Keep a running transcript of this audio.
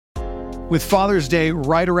With Father's Day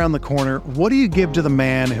right around the corner, what do you give to the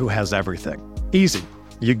man who has everything? Easy.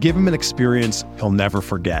 You give him an experience he'll never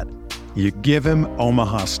forget. You give him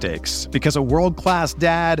Omaha Steaks, because a world-class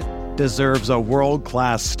dad deserves a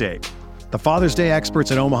world-class steak. The Father's Day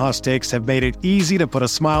experts at Omaha Steaks have made it easy to put a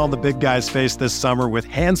smile on the big guy's face this summer with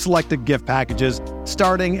hand-selected gift packages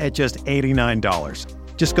starting at just $89.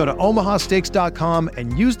 Just go to omahasteaks.com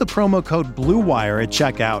and use the promo code BLUEWIRE at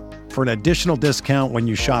checkout for an additional discount when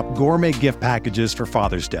you shop gourmet gift packages for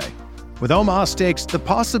Father's Day. With Omaha Steaks, the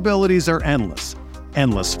possibilities are endless.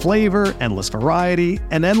 Endless flavor, endless variety,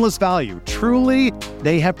 and endless value. Truly,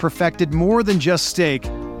 they have perfected more than just steak.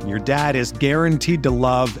 Your dad is guaranteed to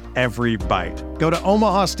love every bite. Go to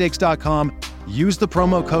omahasteaks.com, use the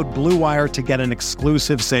promo code BLUEWIRE to get an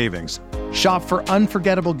exclusive savings. Shop for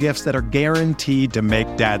unforgettable gifts that are guaranteed to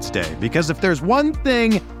make Dad's Day. Because if there's one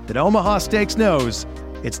thing that Omaha Steaks knows,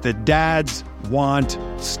 it's that dads want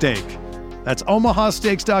steak. That's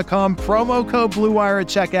omahasteaks.com, promo code BLUEWIRE at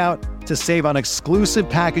checkout to save on exclusive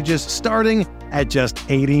packages starting at just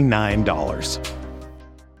 $89.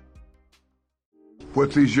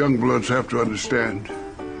 What these young bloods have to understand,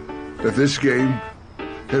 that this game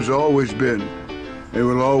has always been and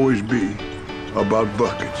will always be about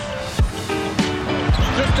buckets.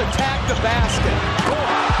 Just attack the basket.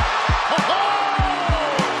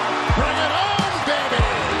 Bring it home, baby.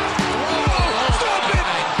 Stop it.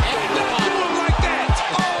 Not do it like that.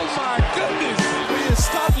 Oh, my goodness. Will you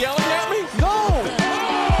stop yelling at me? No.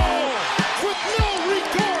 With no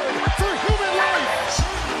regard for human life.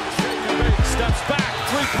 Steps back.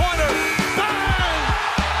 Three-pointer. Bang.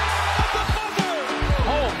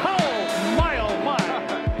 Oh, mile.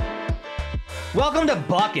 Welcome to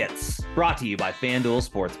Buckets, brought to you by FanDuel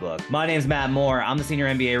Sportsbook. My name's Matt Moore. I'm the senior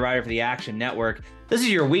NBA writer for the Action Network. This is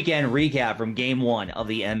your weekend recap from Game 1 of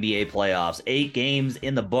the NBA playoffs. 8 games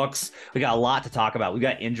in the books. We got a lot to talk about. We've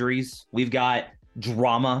got injuries. We've got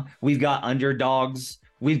drama. We've got underdogs.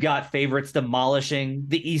 We've got favorites demolishing.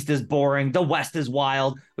 The East is boring. The West is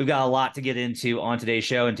wild. We've got a lot to get into on today's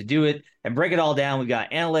show. And to do it and break it all down, we've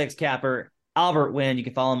got analytics capper Albert Wynn. You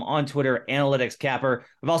can follow him on Twitter, Analytics Capper.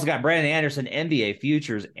 We've also got Brandon Anderson, NBA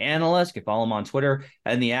Futures Analyst. You can follow him on Twitter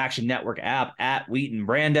and the Action Network app at Wheaton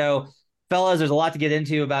Brando. Fellas, there's a lot to get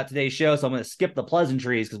into about today's show, so I'm going to skip the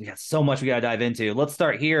pleasantries because we got so much we got to dive into. Let's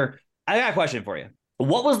start here. I got a question for you.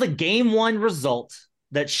 What was the Game 1 result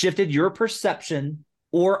that shifted your perception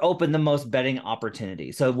or opened the most betting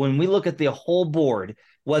opportunity? So when we look at the whole board,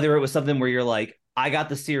 whether it was something where you're like, I got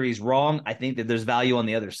the series wrong, I think that there's value on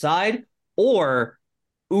the other side, or,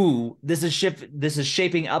 ooh, this is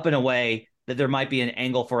shaping up in a way that there might be an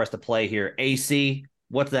angle for us to play here. AC,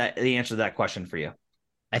 what's the answer to that question for you?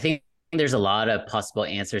 I think there's a lot of possible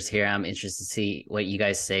answers here. I'm interested to see what you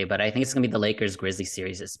guys say, but I think it's going to be the Lakers-Grizzlies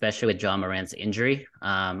series, especially with John Morant's injury.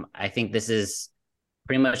 I think this is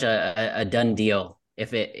pretty much a done deal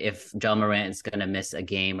if John Morant is going to miss a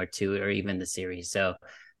game or two or even the series. So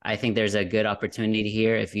I think there's a good opportunity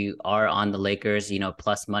here if you are on the Lakers,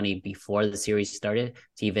 plus money before the series started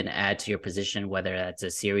to even add to your position, whether that's a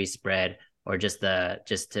series spread or just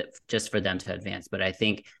for them to advance. But I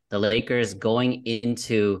think the Lakers going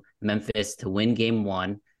into Memphis to win Game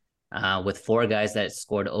 1 with 4 guys that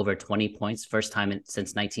scored over 20 points, first time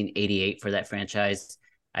since 1988 for that franchise.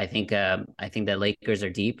 I think the Lakers are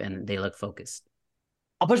deep and they look focused.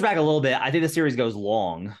 I'll push back a little bit. I think the series goes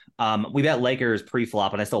long. We bet Lakers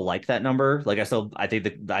pre-flop, and I still like that number. Like I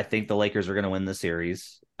think the Lakers are going to win the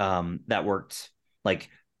series. That worked. Like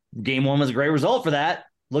Game 1 was a great result for that.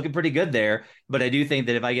 Looking pretty good there. But I do think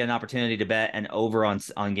that if I get an opportunity to bet an over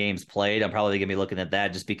on games played, I'm probably going to be looking at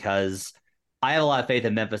that just because I have a lot of faith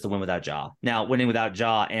in Memphis to win without Ja. Now, winning without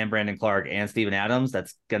Ja and Brandon Clark and Steven Adams,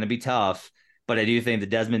 that's going to be tough. But I do think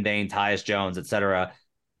that Desmond Bane, Tyus Jones, etc.,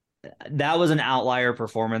 that was an outlier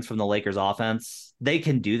performance from the Lakers offense. They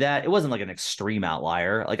can do that. It wasn't like an extreme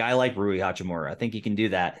outlier. Like I like Rui Hachimura. I think he can do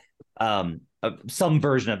that. Some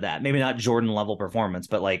version of that, maybe not Jordan level performance,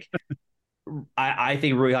 but like I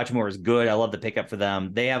think Rui Hachimura is good. I love the pickup for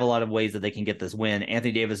them. They have a lot of ways that they can get this win.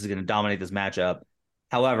 Anthony Davis is going to dominate this matchup.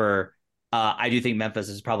 However, I do think Memphis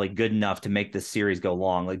is probably good enough to make this series go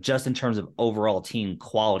long. Like just in terms of overall team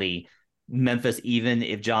quality, Memphis, even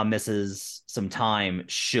if John misses some time,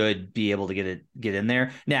 should be able to get in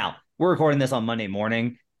there. Now, we're recording this on Monday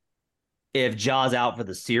morning. If Ja's out for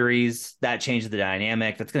the series, that changes the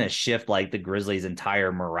dynamic. That's going to shift like the Grizzlies'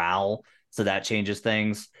 entire morale. So that changes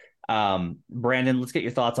things. Brandon, let's get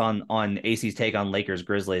your thoughts on AC's take on Lakers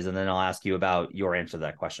Grizzlies, and then I'll ask you about your answer to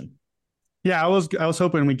that question. Yeah, I was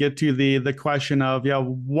hoping we get to the question of, yeah,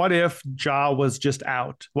 what if Ja was just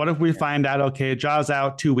out? What if we find out, okay, Ja's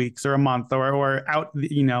out 2 weeks or a month or out,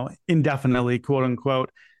 indefinitely, quote unquote.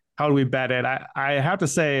 How do we bet it? I have to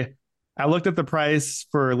say, I looked at the price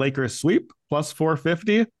for Lakers sweep plus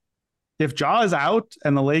 450. If Ja is out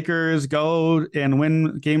and the Lakers go and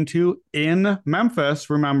win game 2 in Memphis,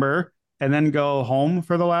 remember, and then go home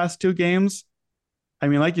for the last 2 games, I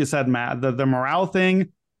mean, like you said, Matt, the morale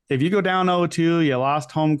thing, if you go down 0-2, you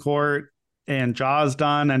lost home court and Ja's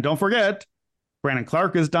done. And don't forget, Brandon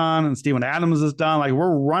Clark is done and Steven Adams is done. Like,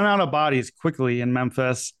 we're run out of bodies quickly in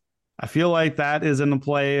Memphis. I feel like that is in the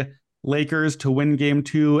play. Lakers to win game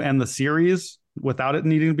 2 and the series without it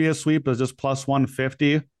needing to be a sweep is just plus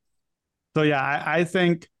 150. So, yeah, I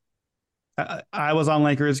think I was on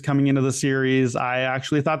Lakers coming into the series. I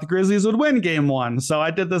actually thought the Grizzlies would win game 1. So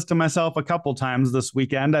I did this to myself a couple times this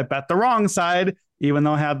weekend. I bet the wrong side, even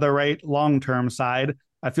though I had the right long-term side.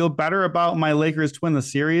 I feel better about my Lakers to win the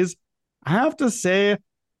series. I have to say,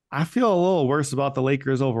 I feel a little worse about the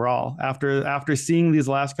Lakers overall. After seeing these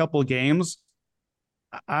last couple of games,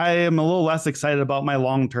 I am a little less excited about my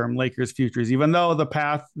long-term Lakers futures, even though the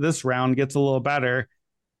path this round gets a little better.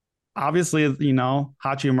 Obviously,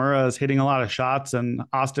 Hachimura is hitting a lot of shots and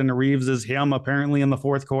Austin Reeves is him apparently in the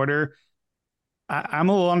fourth quarter. I'm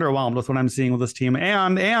a little underwhelmed with what I'm seeing with this team.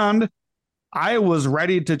 And I was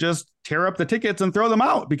ready to just tear up the tickets and throw them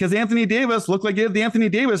out because Anthony Davis looked like he did the Anthony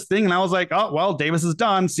Davis thing. And I was like, oh, well, Davis is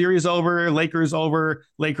done. Series over. Lakers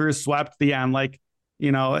swept the end.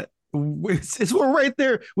 We're right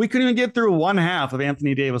there. We couldn't even get through one half of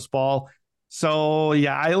Anthony Davis ball. So,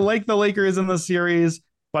 yeah, I like the Lakers in the series,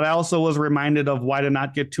 but I also was reminded of why to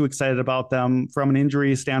not get too excited about them from an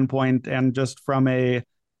injury standpoint and just from it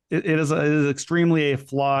is extremely a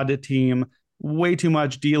flawed team. Way too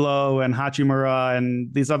much D'Lo and Hachimura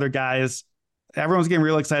and these other guys. Everyone's getting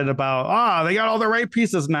real excited about, they got all the right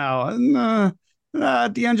pieces now.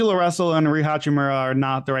 D'Angelo Russell and Rui Hachimura are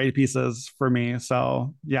not the right pieces for me.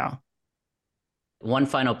 So, yeah. One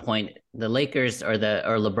final point: the Lakers or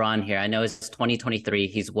LeBron here. I know it's 2023.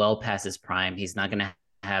 He's well past his prime. He's not going to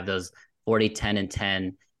have those 40, 10, and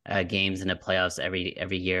 10 games in the playoffs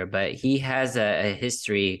every year, but he has a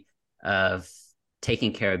history of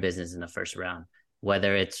taking care of business in the first round,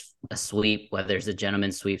 whether it's a sweep, whether it's a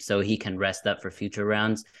gentleman's sweep, so he can rest up for future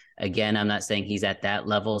rounds. Again, I'm not saying he's at that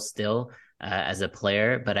level still as a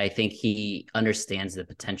player, but I think he understands the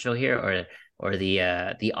potential here or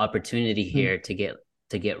the opportunity here to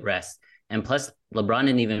get rest. And plus, LeBron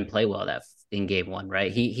didn't even play well in game 1,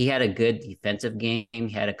 right? He had a good defensive game. He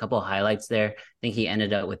had a couple of highlights there. I think he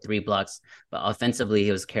ended up with 3 blocks, but offensively,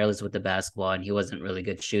 he was careless with the basketball and he wasn't really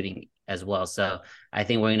good shooting as well. So I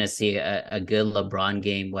think we're going to see a good LeBron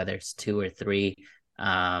game, whether it's 2 or 3.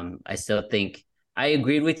 I still think I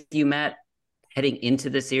agreed with you, Matt. Heading into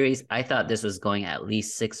the series, I thought this was going at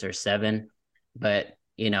least 6 or 7, but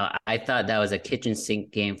I thought that was a kitchen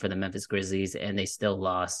sink game for the Memphis Grizzlies and they still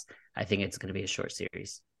lost. I think it's going to be a short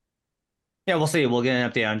series. Yeah, we'll see. We'll get an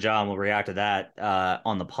update on John. We'll react to that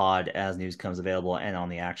on the pod as news comes available and on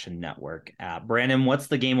the Action Network app. Brandon, what's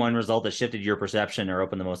the game 1 result that shifted your perception or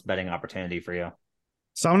opened the most betting opportunity for you?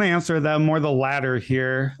 So I'm going to answer that more the latter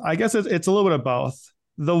here. I guess it's a little bit of both.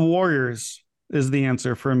 The Warriors is the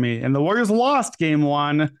answer for me. And the Warriors lost game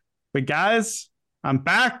 1. But guys, I'm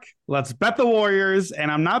back. Let's bet the Warriors. And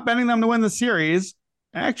I'm not betting them to win the series.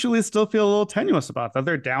 I actually still feel a little tenuous about that.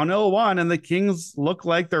 They're down 0-1 and the Kings look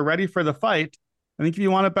like they're ready for the fight. I think if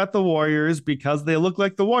you want to bet the Warriors because they look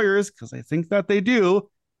like the Warriors, because I think that they do,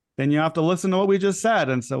 then you have to listen to what we just said.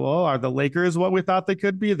 And so, are the Lakers what we thought they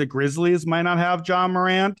could be? The Grizzlies might not have John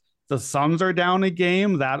Morant. The Suns are down a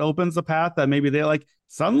game. That opens the path that maybe they like.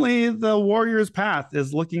 Suddenly, the Warriors' path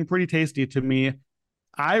is looking pretty tasty to me.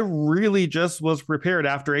 I really just was prepared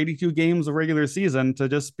after 82 games of regular season to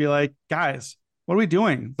just be like, guys, what are we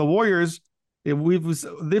doing? The Warriors,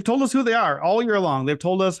 they've told us who they are all year long. They've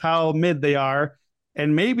told us how mid they are.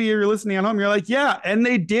 And maybe you're listening at home, you're like, yeah, and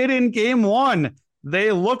they did in game 1.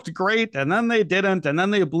 They looked great, and then they didn't, and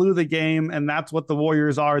then they blew the game, and that's what the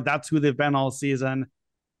Warriors are. That's who they've been all season.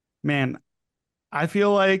 Man, I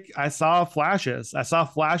feel like I saw flashes. I saw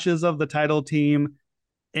flashes of the title team.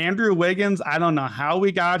 Andrew Wiggins, I don't know how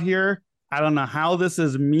we got here. I don't know how this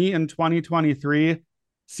is me in 2023.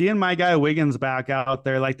 Seeing my guy Wiggins back out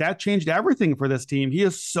there, like that changed everything for this team. He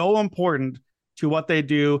is so important to what they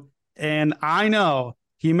do. And I know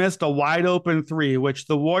he missed a wide open 3, which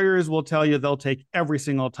the Warriors will tell you they'll take every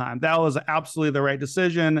single time. That was absolutely the right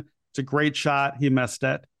decision. It's a great shot. He missed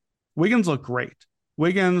it. Wiggins looked great.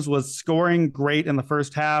 Wiggins was scoring great in the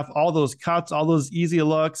first half. All those cuts, all those easy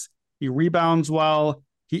looks. He rebounds well.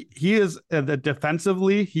 He is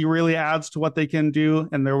defensively, he really adds to what they can do.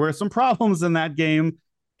 And there were some problems in that game,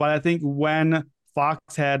 but I think when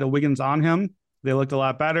Fox had Wiggins on him, they looked a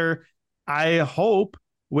lot better. I hope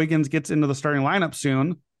Wiggins gets into the starting lineup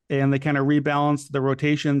soon and they kind of rebalance the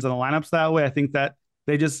rotations and the lineups that way. I think that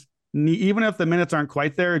they just need, even if the minutes aren't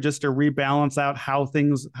quite there, just to rebalance out how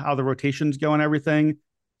the rotations go and everything.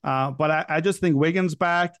 But I just think Wiggins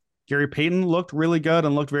back. Gary Payton looked really good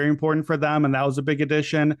and looked very important for them, and that was a big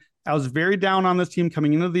addition. I was very down on this team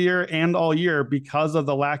coming into the year and all year because of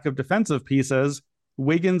the lack of defensive pieces.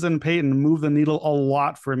 Wiggins and Payton move the needle a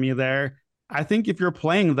lot for me there. I think if you're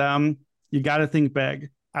playing them, you got to think big.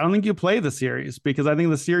 I don't think you play the series because I think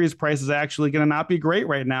the series price is actually going to not be great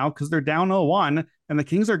right now because they're down 0-1 and the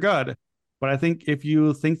Kings are good. But I think if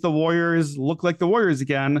you think the Warriors look like the Warriors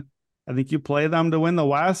again, I think you play them to win the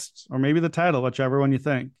West or maybe the title, whichever one you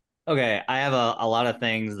think. Okay, I have a lot of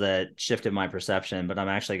things that shifted my perception, but I'm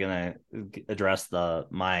actually going to address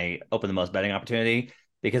my open the most betting opportunity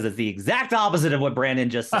because it's the exact opposite of what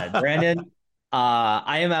Brandon just said. Brandon,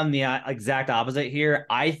 I am on the exact opposite here.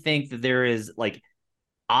 I think that there is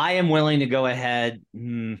I am willing to go ahead.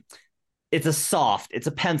 It's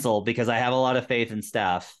a pencil because I have a lot of faith in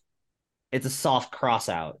Steph. It's a soft cross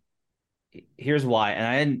out. Here's why.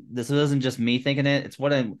 And this wasn't just me thinking it. It's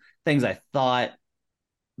one of the things I thought,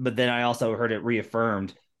 but then I also heard it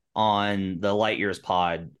reaffirmed on the Light Years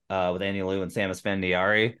pod with Andy Liu and Sam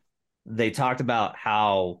Esfandiari. They talked about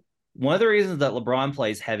how one of the reasons that LeBron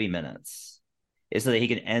plays heavy minutes is so that he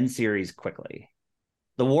can end series quickly.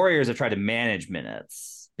 The Warriors have tried to manage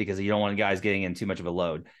minutes because you don't want guys getting in too much of a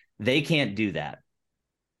load. They can't do that.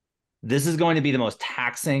 This is going to be the most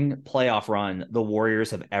taxing playoff run the Warriors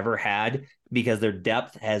have ever had because their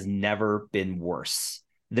depth has never been worse.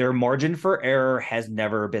 Their margin for error has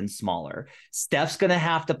never been smaller. Steph's going to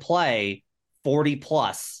have to play 40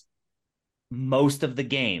 plus most of the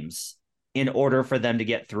games in order for them to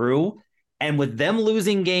get through. And with them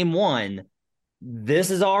losing game one, this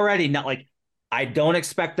is already not I don't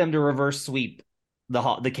expect them to reverse sweep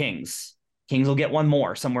the Kings. Kings will get one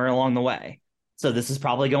more somewhere along the way. So this is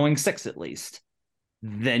probably going 6 at least.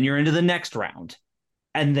 Then you're into the next round.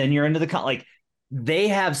 And then you're into they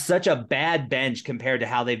have such a bad bench compared to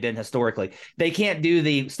how they've been historically. They can't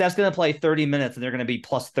do Steph's going to play 30 minutes and they're going to be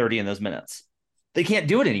plus 30 in those minutes. They can't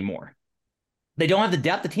do it anymore. They don't have the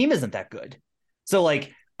depth. The team isn't that good. So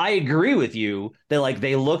I agree with you that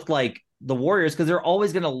they looked like the Warriors because they're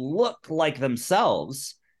always going to look like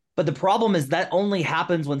themselves. But the problem is that only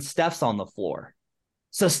happens when Steph's on the floor.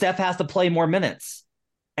 So Steph has to play more minutes.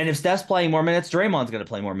 And if Steph's playing more minutes, Draymond's going to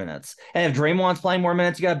play more minutes. And if Draymond's playing more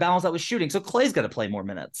minutes, you got to balance that with shooting. So Klay's got to play more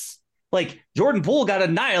minutes. Jordan Poole got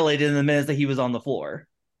annihilated in the minutes that he was on the floor.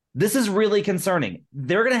 This is really concerning.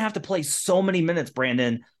 They're going to have to play so many minutes,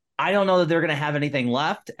 Brandon. I don't know that they're going to have anything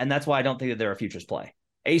left. And that's why I don't think that they're a futures play.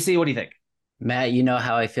 AC, what do you think? Matt, you know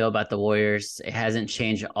how I feel about the Warriors. It hasn't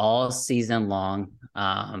changed all season long.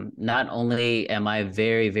 Not only am I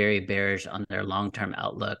very, very bearish on their long-term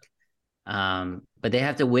outlook, but they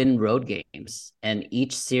have to win road games. And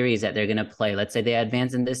each series that they're going to play, let's say they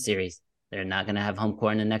advance in this series, they're not going to have home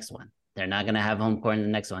court in the next one. They're not going to have home court in the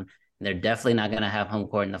next one. And they're definitely not going to have home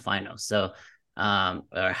court in the finals. So,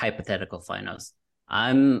 or hypothetical finals.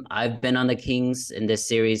 I've been on the Kings in this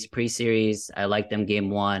series, pre-series. I like them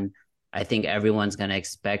game one. I think everyone's going to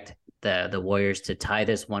expect the Warriors to tie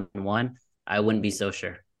this 1-1. I wouldn't be so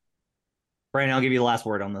sure. Brandon, I'll give you the last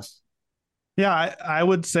word on this. Yeah, I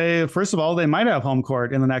would say, first of all, they might have home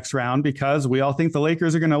court in the next round because we all think the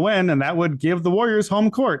Lakers are going to win, and that would give the Warriors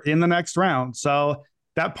home court in the next round. So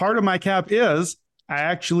that part of my cap is I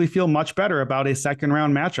actually feel much better about a second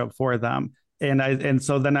round matchup for them. And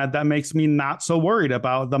so then that makes me not so worried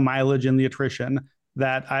about the mileage and the attrition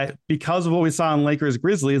because of what we saw in Lakers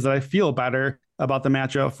Grizzlies, that I feel better about the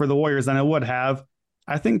matchup for the Warriors than I would have.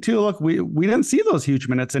 I think too, look, we didn't see those huge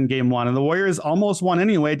minutes in game one, and the Warriors almost won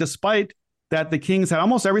anyway, despite that the Kings had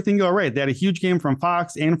almost everything go right. They had a huge game from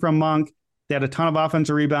Fox and from Monk. They had a ton of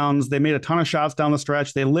offensive rebounds. They made a ton of shots down the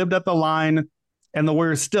stretch. They lived at the line, and the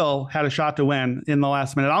Warriors still had a shot to win in the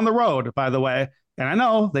last minute on the road, by the way. And I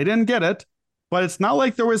know they didn't get it, but it's not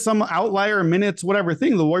like there was some outlier minutes, whatever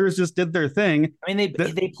thing. The Warriors just did their thing. I mean,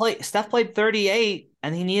 Steph played 38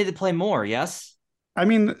 and he needed to play more. Yes. I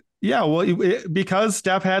mean, yeah, well, because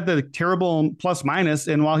Steph had the terrible plus minus,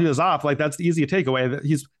 and while he was off, that's the easy takeaway.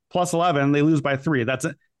 He's plus 11. They lose by 3.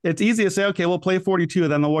 It's easy to say, okay, we'll play 42,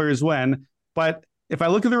 then the Warriors win. But if I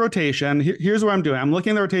look at the rotation, here's what I'm doing. I'm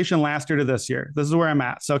looking at the rotation last year to this year. This is where I'm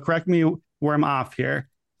at. So correct me where I'm off here.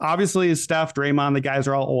 Obviously, Steph, Draymond, the guys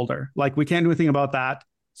are all older. We can't do anything about that.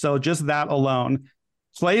 So just that alone.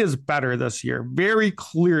 Clay is better this year, very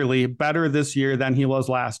clearly better this year than he was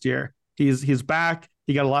last year. He's back.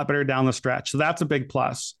 He got a lot better down the stretch. So that's a big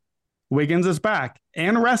plus. Wiggins is back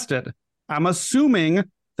and rested. I'm assuming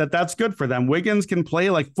that that's good for them. Wiggins can play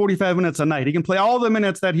like 45 minutes a night. He can play all the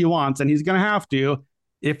minutes that he wants, and he's going to have to.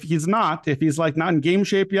 If he's not like not in game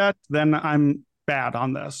shape yet, then I'm bad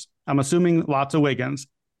on this. I'm assuming lots of Wiggins.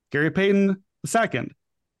 Gary Payton, second.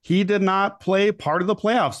 He did not play part of the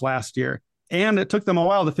playoffs last year, and it took them a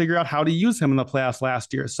while to figure out how to use him in the playoffs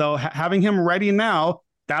last year. So having him ready now,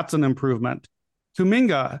 that's an improvement.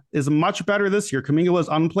 Kuminga is much better this year. Kuminga was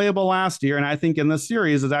unplayable last year, and I think in this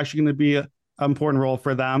series is actually going to be an important role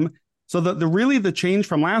for them. So the change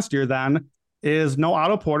from last year then is no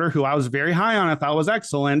Otto Porter, who I was very high on. I thought was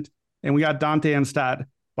excellent, and we got Dante instead.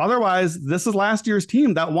 But otherwise, this is last year's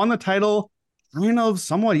team that won the title kind of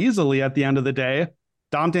somewhat easily at the end of the day.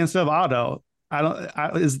 Dante instead of Otto.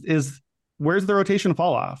 Where's the rotation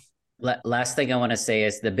fall off? Last thing I want to say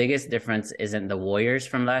is the biggest difference isn't the Warriors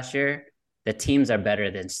from last year. The teams are better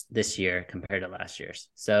than this year compared to last year's.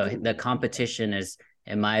 So the competition is,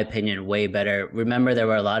 in my opinion, way better. Remember, there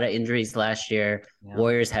were a lot of injuries last year. Yeah.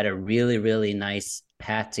 Warriors had a really, really nice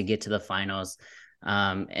path to get to the finals.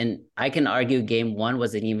 And I can argue game one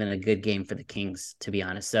wasn't even a good game for the Kings, to be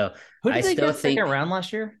honest. So who did they get second round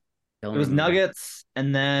last year? It was Nuggets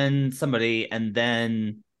and then somebody, and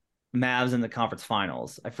then Mavs in the conference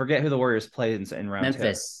finals. I forget who the Warriors played in round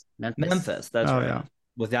Memphis. two. Memphis. That's right. Yeah.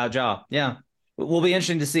 Without Ja. Yeah. Will be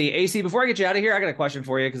interesting to see. AC, before I get you out of here, I got a question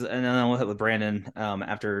for you, and then we'll hit with Brandon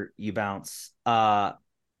after you bounce. I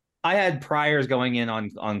had priors going in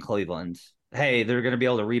on Cleveland. Hey, they're going to be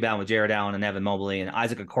able to rebound with Jared Allen and Evan Mobley, and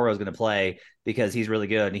Isaac Okoro is going to play because he's really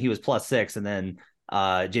good. And he was +6, and then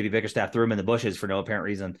JB Bickerstaff threw him in the bushes for no apparent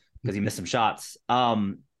reason because he missed some shots.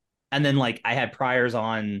 And then I had priors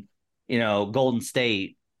on, Golden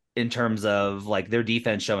State in terms of their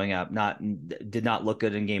defense showing up, did not look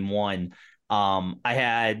good in game one. I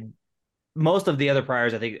had most of the other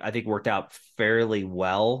priors, I think worked out fairly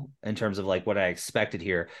well in terms of what I expected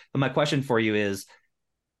here. But my question for you is,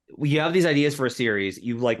 you have these ideas for a series,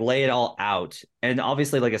 you lay it all out. And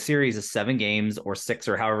obviously a series is 7 games or 6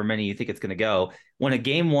 or however many you think it's going to go. When a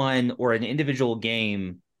game one or an individual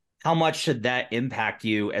game, how much should that impact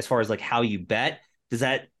you as far as how you bet? Does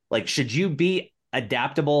that should you be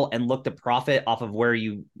adaptable and look to profit off of where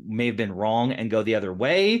you may have been wrong and go the other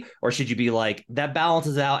way? Or should you be that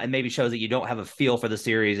balances out and maybe shows that you don't have a feel for the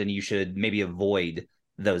series and you should maybe avoid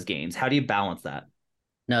those games? How do you balance that?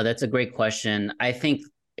 No, that's a great question. I think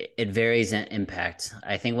it varies in impact.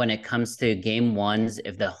 I think when it comes to game ones,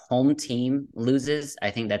 if the home team loses,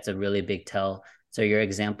 I think that's a really big tell. So your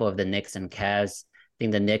example of the Knicks and Cavs, I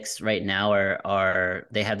think the Knicks right now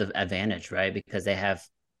they have the advantage, right? Because they have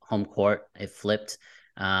home court. It flipped.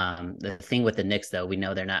 The thing with the Knicks, though, we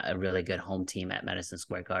know they're not a really good home team at Madison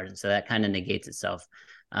Square Garden. So that kind of negates itself.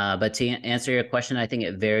 But to answer your question, I think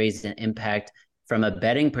it varies in impact. From a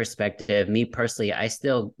betting perspective, me personally, I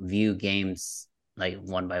still view games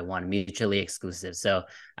one by one, mutually exclusive. So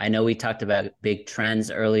I know we talked about big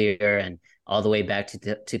trends earlier and all the way back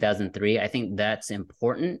to 2003. I think that's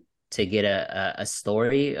important to get a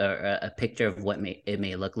story or a picture of what it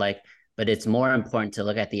may look like. But it's more important to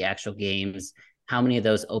look at the actual games, how many of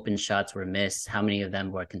those open shots were missed, how many of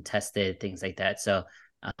them were contested, things like that. So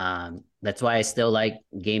that's why I still like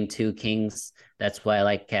game 2 Kings. That's why I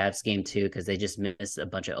like Cavs game 2, because they just missed a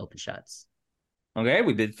bunch of open shots. Okay,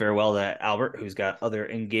 we bid farewell to Albert, who's got other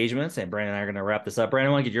engagements, and Brandon and I are going to wrap this up. Brandon,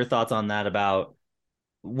 I want to get your thoughts on that, about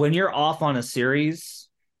when you're off on a series,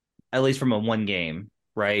 at least from a one game,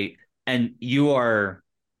 right? And you are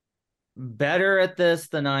better at this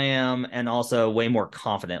than I am, and also way more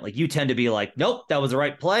confident. You tend to be nope, that was the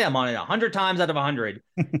right play. I'm on it 100 times out of 100.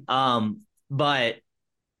 But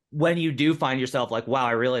when you do find yourself wow,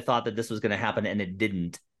 I really thought that this was going to happen and it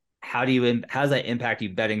didn't, how does that impact you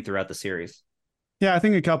betting throughout the series? Yeah, I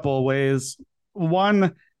think a couple of ways.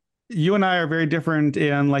 One, you and I are very different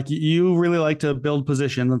in you really like to build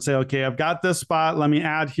positions and say, okay, I've got this spot. Let me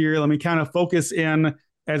add here. Let me kind of focus in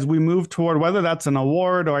as we move toward whether that's an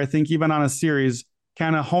award or I think even on a series,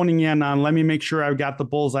 kind of honing in on, let me make sure I've got the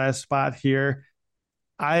bullseye spot here.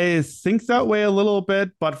 I think that way a little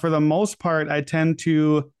bit, but for the most part, I tend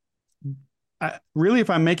to really,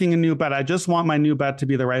 if I'm making a new bet, I just want my new bet to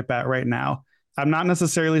be the right bet right now. I'm not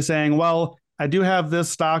necessarily saying, well, I do have this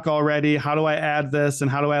stock already. How do I add this?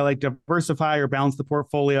 And how do I diversify or balance the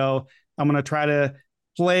portfolio? I'm going to try to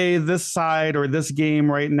play this side or this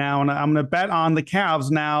game right now. And I'm going to bet on the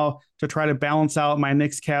Cavs now to try to balance out my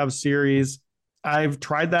Knicks Cavs series. I've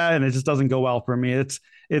tried that and it just doesn't go well for me.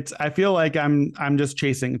 I feel like I'm just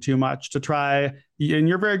chasing too much to try, and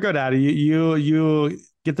you're very good at it. You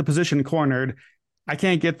get the position cornered. I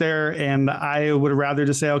can't get there, and I would rather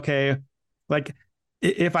just say, okay, like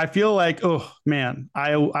if I feel like, oh man,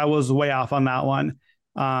 I was way off on that one.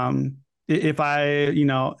 If I,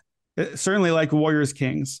 certainly like Warriors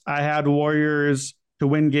Kings, I had Warriors to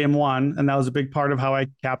win game one, and that was a big part of how I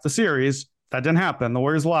capped the series. That didn't happen. The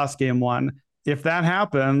Warriors lost game one. If that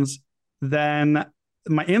happens, then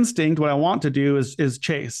my instinct, what I want to do is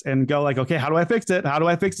chase and go like, okay, how do I fix it? How do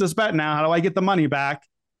I fix this bet now? How do I get the money back?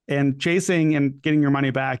 And chasing and getting your money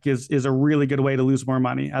back is a really good way to lose more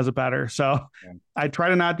money as a bettor. So I try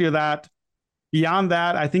to not do that. Beyond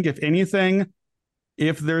that, I think if anything,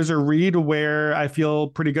 if there's a read where I feel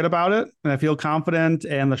pretty good about it and I feel confident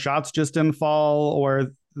and the shots just didn't fall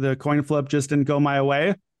or the coin flip just didn't go my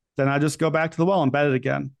way, then I just go back to the well and bet it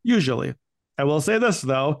again. Usually. I will say this,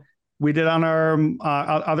 though. We did on our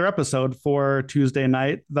other episode for Tuesday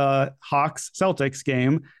night, the Hawks-Celtics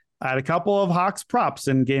game. I had a couple of Hawks props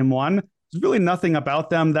in game one. There's really nothing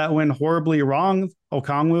about them that went horribly wrong.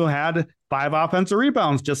 Okongwu had 5 offensive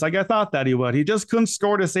rebounds, just like I thought that he would. He just couldn't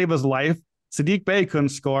score to save his life. Sadiq Bey couldn't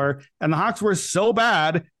score. And the Hawks were so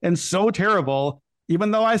bad and so terrible,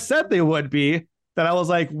 even though I said they would be, that I was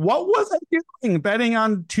like, what was I doing betting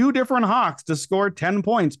on 2 different Hawks to score 10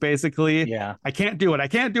 points, basically? Yeah. I can't do it. I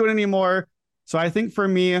can't do it anymore. So I think for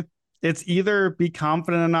me, it's either be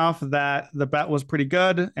confident enough that the bet was pretty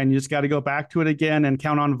good and you just got to go back to it again and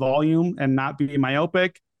count on volume and not be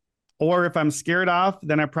myopic. Or if I'm scared off,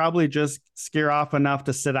 then I probably just scare off enough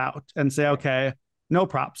to sit out and say, okay, no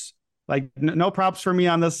props. Like no props for me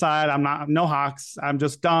on this side. No Hawks. I'm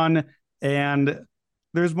just done. And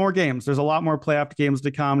there's more games. There's a lot more playoff games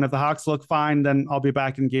to come. And if the Hawks look fine, then I'll be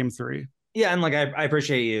back in game 3. Yeah, and like I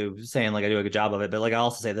appreciate you saying like I do a good job of it, but like I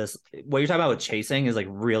also say this, what you're talking about with chasing is like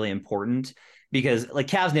really important because like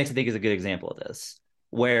Cavs Knicks I think is a good example of this,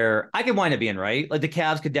 where I could wind up being right. Like the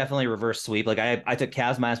Cavs could definitely reverse sweep. Like I took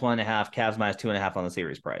Cavs -1.5, Cavs -2.5 on the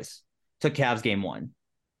series price. Took Cavs game 1,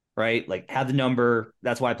 right? Like had the number.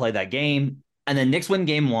 That's why I played that game. And then Knicks win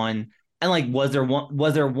game 1. And like, was there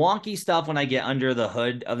wonky stuff when I get under the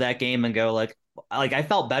hood of that game and go like I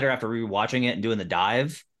felt better after rewatching it and doing the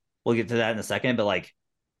dive. We'll get to that in a second. But like,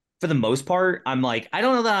 for the most part, I'm like, I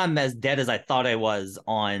don't know that I'm as dead as I thought I was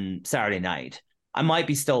on Saturday night. I might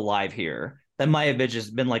be still alive here. That might have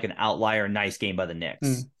just been like an outlier, nice game by the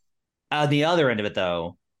Knicks. The other end of it,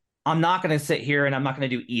 though, I'm not going to sit here and I'm not going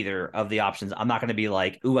to do either of the options. I'm not going to be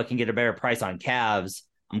like, ooh, I can get a better price on Cavs.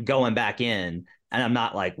 I'm going back in. And I'm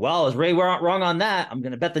not like, well, I was really wrong on that. I'm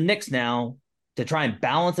going to bet the Knicks now to try and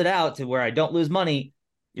balance it out to where I don't lose money.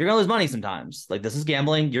 You're going to lose money sometimes. Like, this is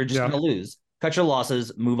gambling. You're just going to lose. Cut your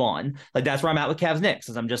losses, move on. Like, that's where I'm at with Cavs Knicks,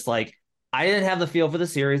 is I'm just like, I didn't have the feel for the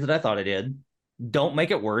series that I thought I did. Don't make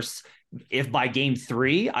it worse. If by game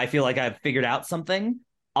 3, I feel like I've figured out something,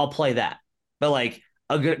 I'll play that. But like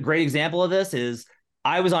a great example of this is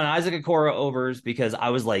I was on Isaac Okoro overs because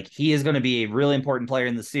I was like, he is going to be a really important player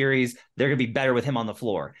in the series. They're going to be better with him on the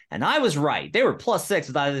floor. And I was right. They were +6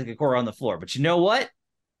 with Isaac Okoro on the floor. But you know what?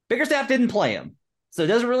 Bickerstaff didn't play him. So it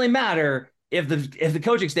doesn't really matter if the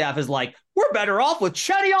coaching staff is like, we're better off with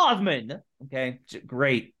Chetty Osman. Okay,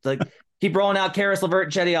 great. Like, keep rolling out Karis LeVert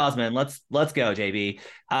and Chetty Osman. Let's go, JB.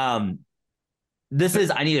 I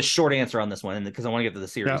need a short answer on this one because I want to get to the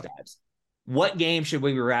series dives. What game should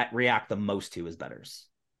we react the most to as bettors?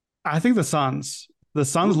 I think the Suns. The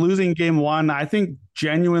Suns losing game 1, I think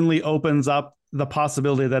genuinely opens up the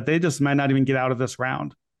possibility that they just might not even get out of this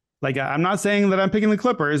round. Like, I'm not saying that I'm picking the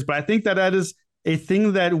Clippers, but I think that is a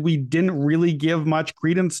thing that we didn't really give much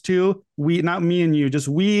credence to. We, not me and you, just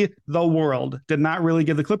we, the world, did not really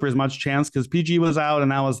give the Clippers much chance because PG was out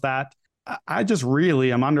and that was that. I just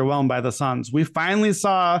really am underwhelmed by the Suns. We finally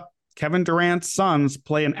saw Kevin Durant's Suns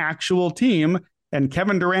play an actual team, and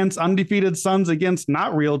Kevin Durant's undefeated Suns against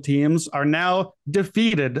not real teams are now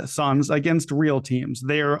defeated Suns against real teams.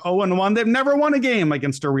 They are 0-1. They've never won a game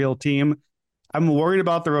against a real team. I'm worried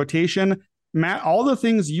about the rotation. Matt, all the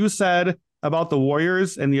things you said about the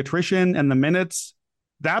Warriors and the attrition and the minutes,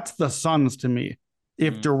 that's the Suns to me.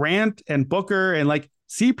 If Durant and Booker and like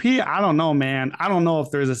CP, I don't know, man. I don't know if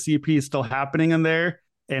there's a CP still happening in there.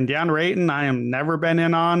 And DeAndre Ayton, I am never been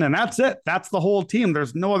in on. And that's it. That's the whole team.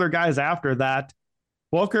 There's no other guys after that.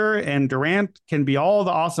 Booker and Durant can be all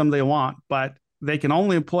the awesome they want, but they can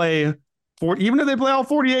only play even if they play all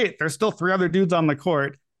 48, there's still 3 other dudes on the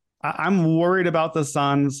court. I'm worried about the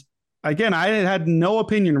Suns. Again, I had no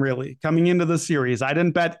opinion really coming into the series. I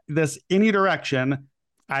didn't bet this any direction.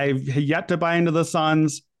 I've yet to buy into the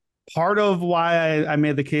Suns. part of why I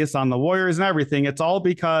made the case on the Warriors and everything. It's all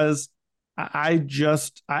because I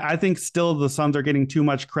think still the Suns are getting too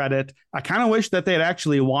much credit. I kind of wish that they had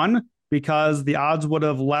actually won, because the odds would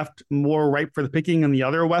have left more ripe for the picking in the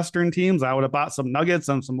other Western teams. I would have bought some Nuggets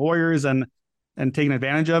and some Warriors and taken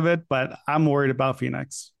advantage of it, but I'm worried about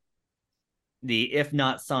Phoenix. The if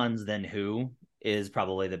not Suns, then who is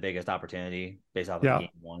probably the biggest opportunity based off of game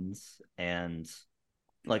ones. And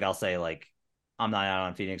like I'll say, like, I'm not out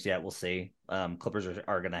on Phoenix yet. We'll see. Clippers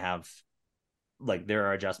are going to have, like, there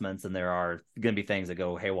are adjustments and there are going to be things that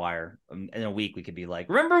go haywire. In a week, we could be like,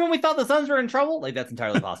 remember when we thought the Suns were in trouble? Like, that's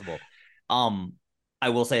entirely possible. I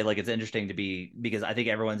will say, like, it's interesting to be, because I think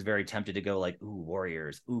everyone's very tempted to go like, ooh,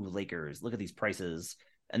 Warriors, ooh, Lakers, look at these prices.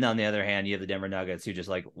 And then on the other hand, you have the Denver Nuggets, who just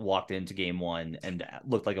like walked into game one and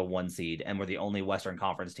looked like a 1 seed and were the only Western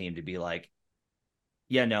Conference team to be like,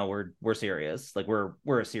 yeah, no, we're serious. Like,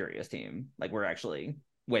 we're a serious team. Like, we're actually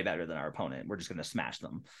way better than our opponent. We're just going to smash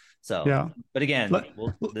them. So, yeah. But again, let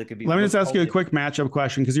me just ask you a quick matchup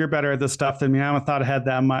question, because you're better at this stuff than me. I haven't thought ahead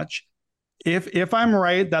that much. If I'm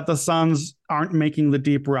right that the Suns aren't making the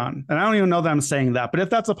deep run, and I don't even know that I'm saying that, but if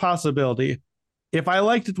that's a possibility, if I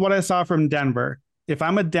liked what I saw from Denver, if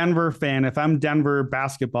I'm a Denver fan, if I'm Denver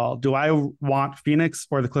basketball, do I want Phoenix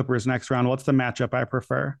or the Clippers next round? What's the matchup I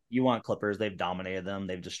prefer? You want Clippers. They've dominated them.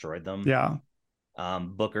 They've destroyed them. Yeah.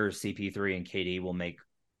 Booker, CP3, and KD will make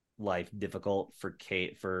life difficult for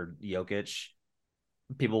Jokic.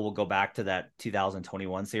 People will go back to that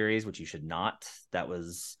 2021 series, which you should not. That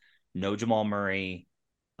was no Jamal Murray,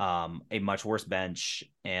 a much worse bench,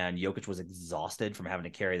 and Jokic was exhausted from having to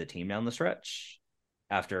carry the team down the stretch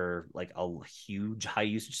after like a huge high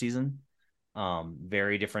usage season.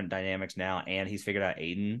 Very different dynamics now, and he's figured out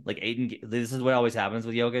Aiden. Like, Aiden, this is what always happens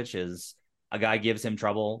with Jokic, is a guy gives him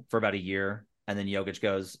trouble for about a year, and then Jokic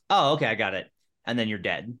goes, oh, okay, I got it. And then you're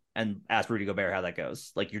dead. And ask Rudy Gobert how that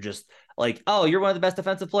goes. Like, you're just like, oh, you're one of the best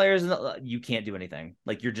defensive players, and you can't do anything.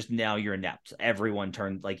 Like, you're inept. Everyone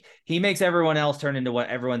turned, like, he makes everyone else turn into what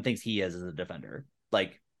everyone thinks he is as a defender.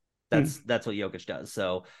 Like, that's what Jokic does.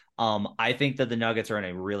 So I think that the Nuggets are in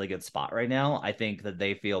a really good spot right now. I think that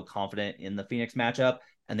they feel confident in the Phoenix matchup,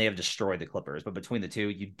 and they have destroyed the Clippers. But between the two,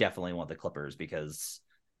 you definitely want the Clippers, because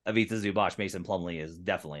Ivica Zubac, Mason Plumlee is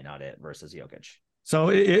definitely not it versus Jokic. So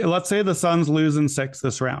let's say the Suns lose in 6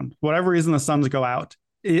 this round. Whatever reason the Suns go out,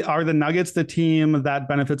 are the Nuggets the team that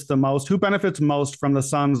benefits the most? Who benefits most from the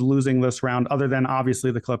Suns losing this round, other than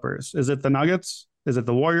obviously the Clippers? Is it the Nuggets? Is it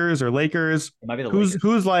the Warriors or Lakers? It might be the Lakers.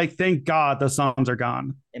 Who's like, thank God the Suns are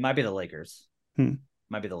gone? It might be the Lakers.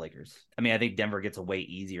 Might be the Lakers. I mean, I think Denver gets a way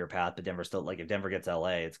easier path, but Denver still, like, if Denver gets LA,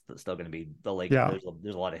 it's still going to be the Lakers. Yeah.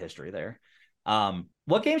 There's a lot of history there.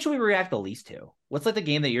 What game should we react the least to? What's like the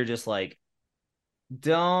game that you're just like,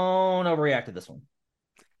 don't overreact to this one?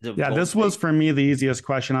 This was for me the easiest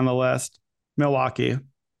question on the list. Milwaukee.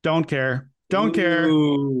 Don't care. Don't care.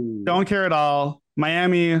 Don't care at all.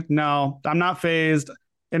 Miami, no, I'm not fazed.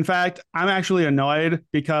 In fact, I'm actually annoyed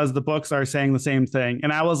because the books are saying the same thing.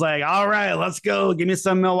 And I was like, all right, let's go. Give me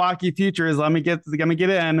some Milwaukee futures. Let me get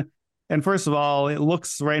in. And first of all, it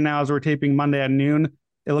looks right now, as we're taping Monday at noon,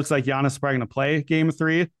 it looks like Giannis is probably going to play game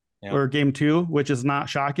 3. Yep. Or game 2, which is not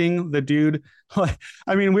shocking. The dude,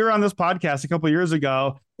 I mean, we were on this podcast a couple of years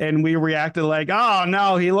ago and we reacted like, oh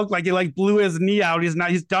no, he looked like he like blew his knee out. He's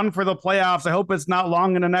done for the playoffs. I hope it's not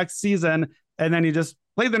long in the next season. And then he just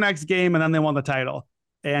played the next game and then they won the title.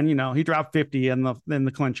 And, he dropped 50 in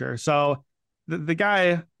the clincher. So the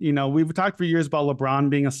guy, we've talked for years about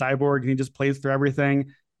LeBron being a cyborg and he just plays through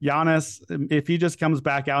everything. Giannis, if he just comes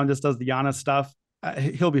back out and just does the Giannis stuff,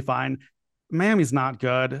 he'll be fine. Miami's not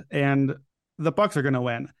good, and the Bucks are going to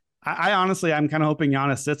win. I honestly, I'm kind of hoping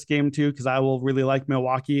Giannis sits game 2, because I will really like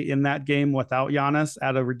Milwaukee in that game without Giannis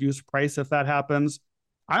at a reduced price if that happens.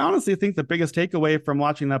 I honestly think the biggest takeaway from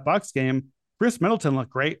watching that Bucks game, Chris Middleton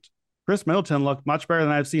looked great. Chris Middleton looked much better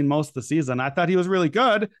than I've seen most of the season. I thought he was really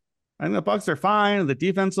good. I think the Bucks are fine. The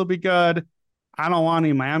defense will be good. I don't want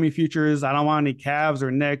any Miami futures. I don't want any Cavs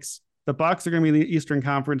or Knicks. The Bucks are going to be in the Eastern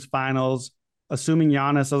Conference Finals. Assuming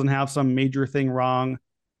Giannis doesn't have some major thing wrong,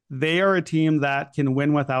 they are a team that can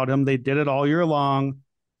win without him. They did it all year long.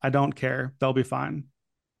 I don't care. They'll be fine.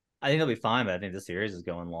 I think they'll be fine, but I think the series is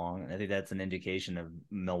going long. I think that's an indication of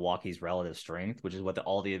Milwaukee's relative strength, which is what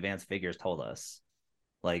all the advanced figures told us.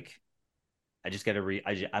 Like, I just got to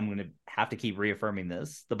I'm going to have to keep reaffirming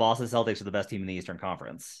this. The Boston Celtics are the best team in the Eastern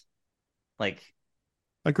Conference. Like,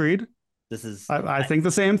 agreed. This is I think the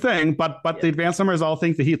same thing, but the advanced numbers all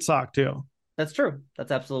think the Heat suck too. That's true.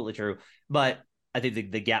 That's absolutely true. But I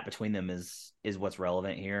think the gap between them is what's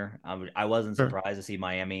relevant here. I wasn't surprised to see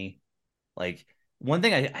Miami. Like, One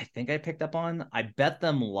thing I think I picked up on, I bet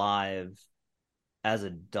them live as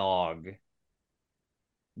a dog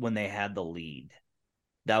when they had the lead.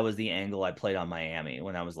 That was the angle I played on Miami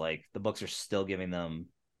when I was like, the books are still giving them.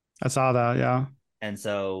 I saw that, yeah. And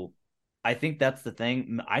so I think that's the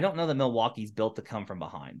thing. I don't know that Milwaukee's built to come from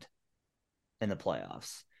behind in the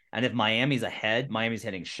playoffs. And if Miami's ahead, Miami's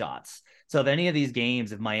hitting shots. So if any of these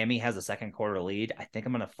games, if Miami has a second quarter lead, I think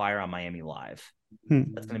I'm going to fire on Miami live.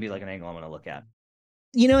 That's going to be like an angle I'm going to look at.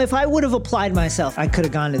 You know, if I would have applied myself, I could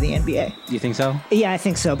have gone to the NBA. You think so? Yeah, I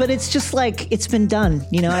think so. But it's just like, it's been done.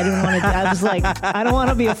 You know, I didn't want to, I was like, I don't want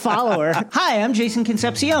to be a follower. Hi, I'm Jason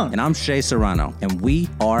Concepcion. And I'm Shea Serrano. And we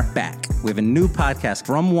are back. We have a new podcast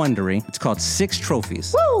from Wondery. It's called Six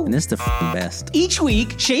Trophies. Woo! And it's the best. Each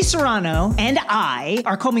week, Shea Serrano and I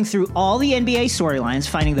are combing through all the NBA storylines,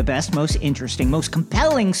 finding the best, most interesting, most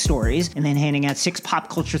compelling stories, and then handing out 6 pop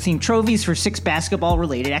culture themed trophies for 6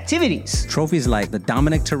 basketball-related activities. Trophies like the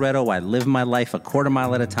Dominic Toretto I Live My Life a Quarter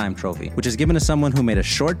Mile at a Time trophy, which is given to someone who made a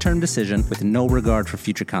short-term decision with no regard for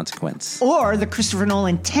future consequence. Or the Christopher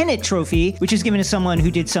Nolan Tenet trophy, which is given to someone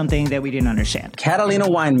who did something that we didn't understand. Catalina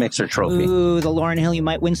Wine Mixer trophy. Ooh, the Lauryn Hill You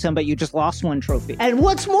Might Win Some, But You Just Lost One trophy. And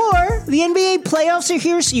what's more, the NBA playoffs are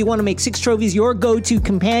here, so you want to make Six Trophies your go-to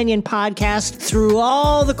companion podcast through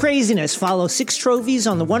all the craziness. Follow Six Trophies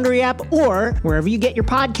on the Wondery app or wherever you get your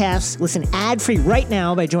podcasts. Listen ad-free right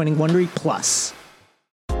now by joining Wondery Plus.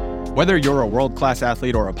 Whether you're a world-class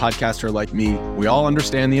athlete or a podcaster like me, we all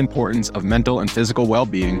understand the importance of mental and physical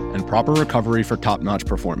well-being and proper recovery for top-notch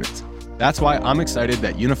performance. That's why I'm excited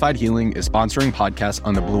that Unified Healing is sponsoring podcasts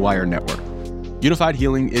on the Blue Wire Network. Unified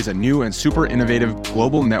Healing is a new and super innovative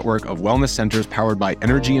global network of wellness centers powered by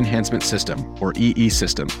Energy Enhancement System, or EE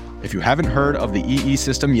System. If you haven't heard of the EE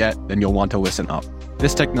System yet, then you'll want to listen up.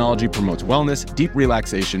 This technology promotes wellness, deep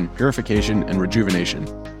relaxation, purification, and rejuvenation.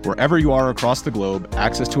 Wherever you are across the globe,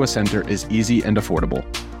 access to a center is easy and affordable.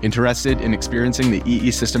 Interested in experiencing the EE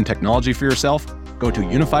System technology for yourself? Go to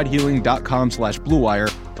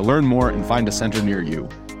unifiedhealing.com/bluewire to learn more and find a center near you.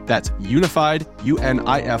 That's unified,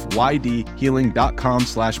 UNIFYD,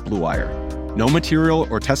 healing.com/bluewire. No material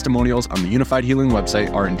or testimonials on the Unified Healing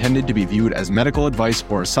website are intended to be viewed as medical advice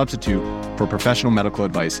or a substitute for professional medical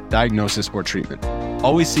advice, diagnosis, or treatment.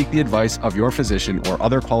 Always seek the advice of your physician or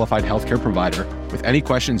other qualified healthcare provider with any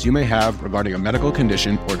questions you may have regarding a medical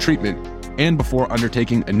condition or treatment and before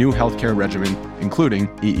undertaking a new healthcare regimen, including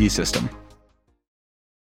EE System.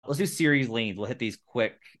 Let's do series leans. We'll hit these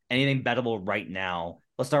quick. Anything bettable right now?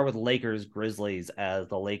 Let's start with Lakers Grizzlies as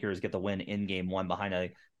the Lakers get the win in game 1 behind an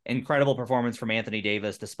incredible performance from Anthony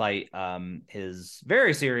Davis despite his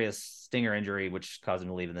very serious stinger injury, which caused him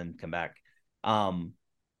to leave and then come back.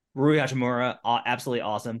 Rui Hachimura, absolutely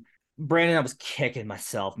awesome. Brandon, I was kicking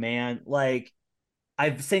myself, man. Like,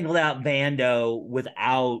 I've singled out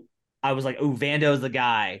Vando I was like, oh, Vando's the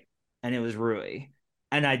guy. And it was Rui.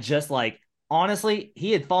 And I just honestly,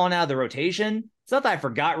 he had fallen out of the rotation. It's not that I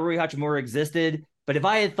forgot Rui Hachimura existed, but if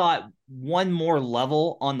I had thought one more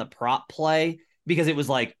level on the prop play, because it was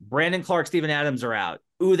like Brandon Clark, Steven Adams are out.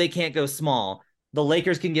 Ooh, they can't go small. The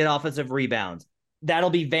Lakers can get offensive rebounds. That'll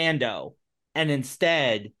be Vando. And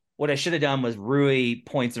instead, what I should have done was Rui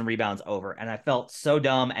points and rebounds over. And I felt so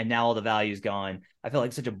dumb, and now all the value's gone. I felt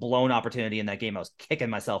like such a blown opportunity in that game. I was kicking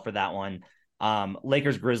myself for that one.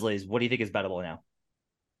 Lakers Grizzlies, what do you think is bettable now?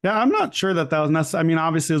 Yeah, I'm not sure that was necessary. I mean,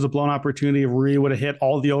 obviously it was a blown opportunity. If Rui would have hit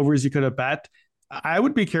all the overs you could have bet. I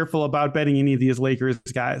would be careful about betting any of these Lakers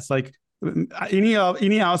guys. Like any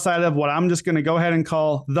outside of what I'm just going to go ahead and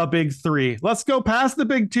call the big 3. Let's go past the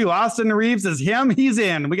big 2. Austin Reeves is him. He's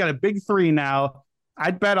in. We got a big 3 now.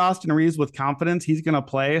 I'd bet Austin Reeves with confidence. He's going to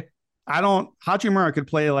play. Hachimura could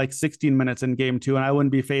play like 16 minutes in game 2 and I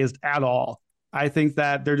wouldn't be fazed at all. I think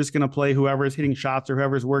that they're just going to play whoever's hitting shots or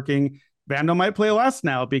whoever's working. Vando might play less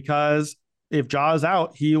now because if Ja is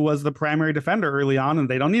out, he was the primary defender early on and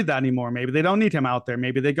they don't need that anymore. Maybe they don't need him out there.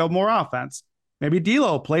 Maybe they go more offense. Maybe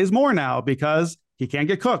D'Lo plays more now because he can't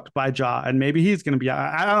get cooked by Ja and maybe he's going to be,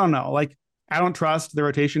 I don't know. Like, I don't trust the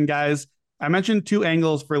rotation guys. I mentioned 2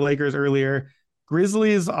 angles for Lakers earlier.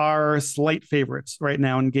 Grizzlies are slight favorites right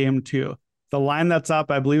now in game 2. The line that's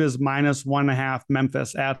up, I believe, is -1.5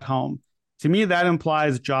 Memphis at home. To me, that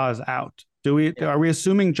implies Ja is out. Are we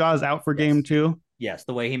assuming Ja is out for game 2? Yes,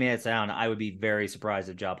 the way he made it sound, I would be very surprised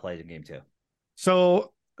if Ja plays in game 2.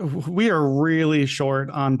 So we are really short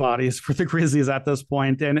on bodies for the Grizzlies at this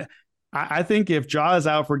point. And I think if Ja is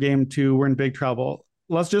out for game 2, we're in big trouble.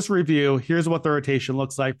 Let's just review. Here's what the rotation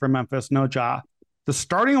looks like for Memphis. No Ja. The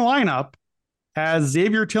starting lineup has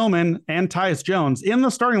Xavier Tillman and Tyus Jones in the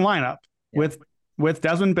starting lineup with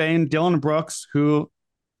Desmond Bane, Dylan Brooks, who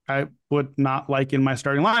I would not like in my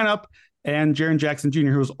starting lineup, and Jaren Jackson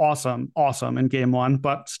Jr., who was awesome in game one,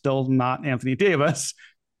 but still not Anthony Davis.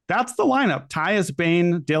 That's the lineup. Tyus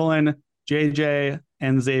Bane, Dylan, JJ,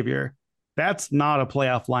 and Xavier. That's not a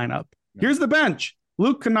playoff lineup. No. Here's the bench.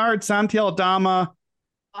 Luke Kennard, Santi Aldama,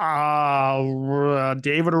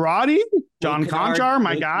 David Roddy, John Conchar,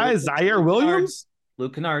 my guy, Zaire Williams.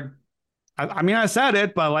 Luke Kennard. I mean, I said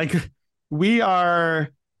it, but like we are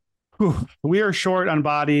short on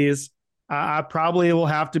bodies. I probably will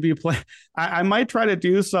have to be play. I might try to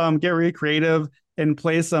do some get really creative and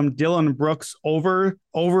play some Dylan Brooks over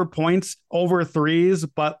points, over threes,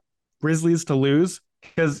 but Grizzlies to lose.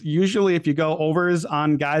 Because usually if you go overs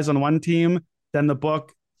on guys on one team, then the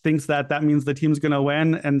book thinks that means the team's going to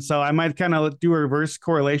win. And so I might kind of do a reverse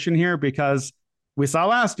correlation here, because we saw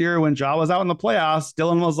last year when Ja was out in the playoffs,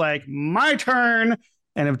 Dylan was like, my turn.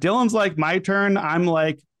 And if Dylan's like, my turn, I'm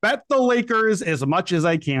like, bet the Lakers as much as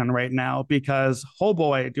I can right now, because, oh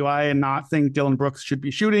boy, do I not think Dylan Brooks should be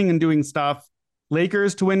shooting and doing stuff.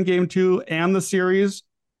 Lakers to win game 2 and the series,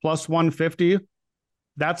 plus 150.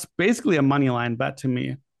 That's basically a money line bet to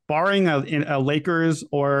me. Barring a Lakers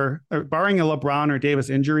or barring a LeBron or Davis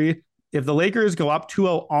injury, if the Lakers go up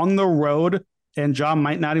 2-0 on the road and Ja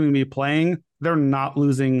might not even be playing, they're not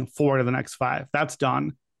losing 4 to the next 5. That's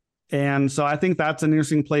done. And so I think that's an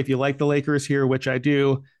interesting play if you like the Lakers here, which I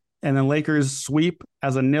do. And then Lakers sweep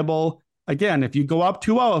as a nibble. Again, if you go up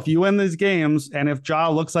 2-0, if you win these games, and if Ja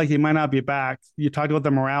looks like he might not be back, you talked about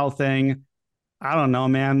the morale thing. I don't know,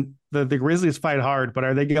 man. The Grizzlies fight hard, but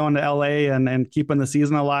are they going to LA and keeping the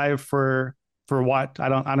season alive for what? I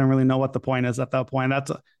don't really know what the point is at that point. That's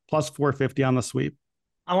a plus 450 on the sweep.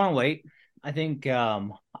 I want to wait. I think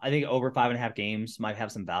over 5.5 games might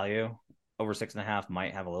have some value. Over 6.5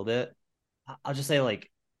 might have a little bit. I'll just say, like,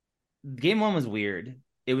 game 1 was weird.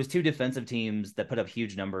 It was 2 defensive teams that put up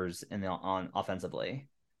huge numbers on offensively.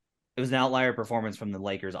 It was an outlier performance from the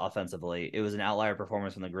Lakers offensively. It was an outlier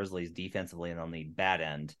performance from the Grizzlies defensively and on the bad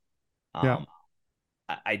end.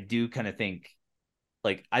 I do kind of think,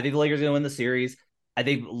 like, I think the Lakers are going to win the series. I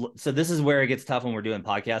think so. This is where it gets tough when we're doing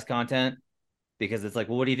podcast content, because it's like,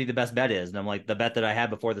 well, what do you think the best bet is? And I'm like, the bet that I had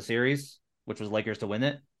before the series, which was Lakers to win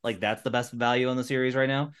it. Like, that's the best value on the series right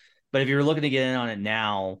now. But if you're looking to get in on it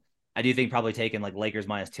now, I do think probably taking like Lakers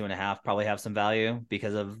minus 2.5 probably have some value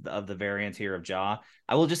because of the variance here of Ja.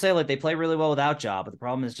 I will just say, like, they play really well without Ja, but the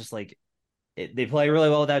problem is just like they play really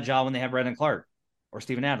well without Ja when they have Brandon Clark or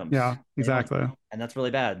Steven Adams. Yeah, exactly. And that's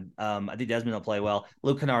really bad. I think Desmond will play well.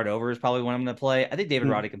 Luke Kennard over is probably one I'm going to play. I think David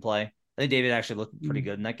Roddy can play. I think David actually looked pretty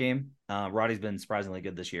good in that game. Roddy's been surprisingly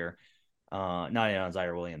good this year. Not on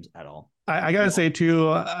Zaire Williams at all. I got to say, too,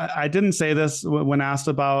 I didn't say this when asked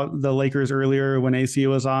about the Lakers earlier when AC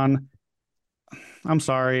was on. I'm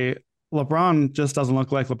sorry. LeBron just doesn't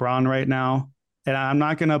look like LeBron right now. And I'm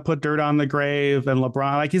not going to put dirt on the grave. And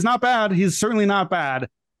LeBron, like, he's not bad. He's certainly not bad.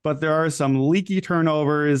 But there are some leaky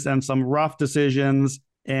turnovers and some rough decisions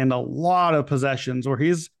and a lot of possessions where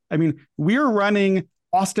we're running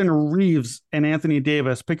Austin Reeves and Anthony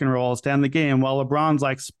Davis pick and rolls to end the game while LeBron's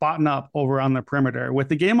like spotting up over on the perimeter with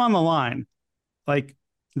the game on the line. Like,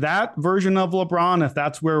 that version of LeBron, if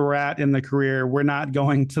that's where we're at in the career, we're not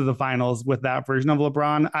going to the finals with that version of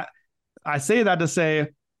LeBron. I say that to say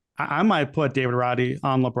I might put David Roddy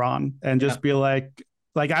on LeBron and just be like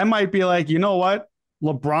I might be like, you know what?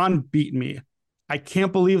 LeBron beat me. I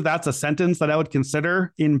can't believe that's a sentence that I would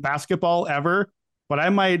consider in basketball ever. But I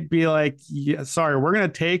might be like, yeah, sorry, we're going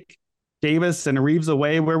to take Davis and Reeves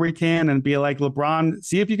away where we can and be like, LeBron,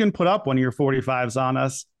 see if you can put up one of your 45s on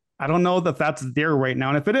us. I don't know that that's there right now.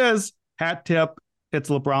 And if it is, hat tip, it's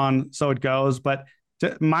LeBron, so it goes. But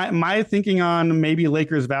my thinking on maybe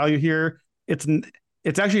Lakers value here, it's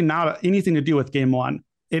actually not anything to do with game 1.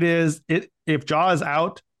 If Ja is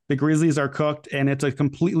out, the Grizzlies are cooked, and it's a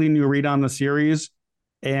completely new read on the series.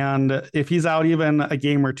 And if he's out even a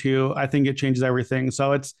game or 2, I think it changes everything.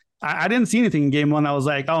 So I didn't see anything in game 1 that was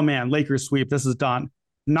like, oh man, Lakers sweep, this is done.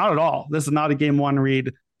 Not at all. This is not a game 1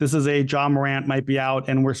 read. This is a Ja Morant might be out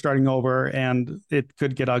and we're starting over, and it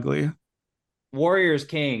could get ugly. Warriors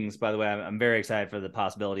Kings, by the way, I'm very excited for the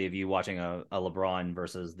possibility of you watching a LeBron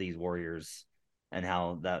versus these Warriors and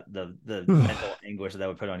how that the mental anguish that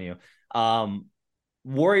would put on you.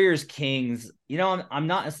 Warriors Kings, I'm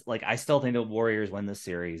not like, I still think the Warriors win this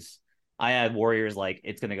series. I had Warriors like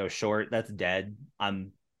it's gonna go short. That's dead.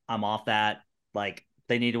 I'm off that. Like,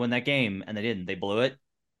 they need to win that game, and they didn't. They blew it.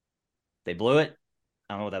 I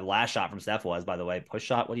don't know what that last shot from Steph was, by the way. Push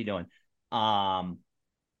shot. What are you doing? I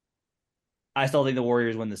still think the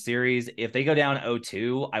Warriors win the series. If they go down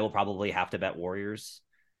 0-2, I will probably have to bet Warriors.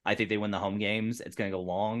 I think they win the home games. It's going to go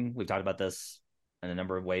long. We've talked about this in a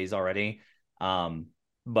number of ways already.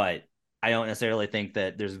 But I don't necessarily think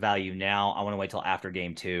that there's value now. I want to wait till after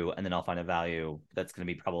game 2, and then I'll find a value that's going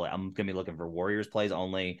to be I'm going to be looking for Warriors plays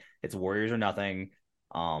only. It's Warriors or nothing.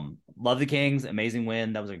 Love the Kings. Amazing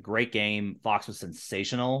win. That was a great game. Fox was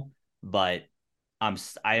sensational, but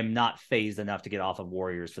I am not phased enough to get off of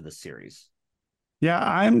Warriors for this series. Yeah,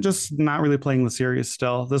 I'm just not really playing the series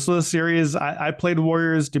still. This was a series I played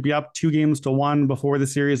Warriors to be up 2-1 before the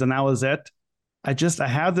series, and that was it. I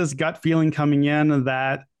had this gut feeling coming in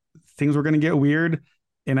that things were going to get weird.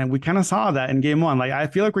 And we kind of saw that in game 1. Like, I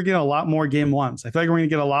feel like we're getting a lot more game 1s. I feel like we're going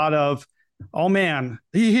to get a lot of, oh man,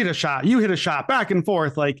 he hit a shot, you hit a shot, back and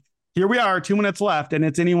forth. Like, here we are, 2 minutes left, and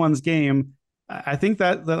it's anyone's game. I think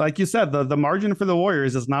that, like you said, the margin for the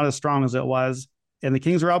Warriors is not as strong as it was. And the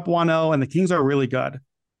Kings are up 1-0, and the Kings are really good.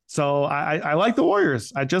 So I like the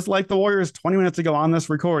Warriors. I just like the Warriors 20 minutes ago on this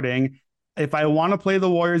recording. If I want to play the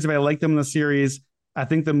Warriors, if I like them in the series, I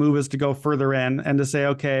think the move is to go further in and to say,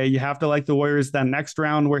 okay, you have to like the Warriors then next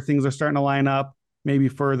round where things are starting to line up, maybe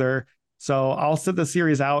further. So I'll sit the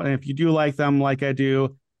series out. And if you do like them, like I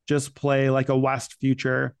do, just play like a West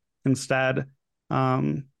future instead.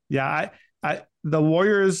 The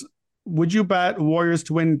Warriors, would you bet Warriors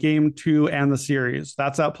to win game 2 and the series?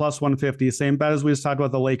 That's at plus 150. Same bet as we just talked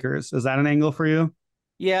about the Lakers. Is that an angle for you?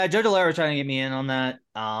 Yeah, Joe DeLauro trying to get me in on that.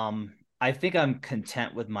 I think I'm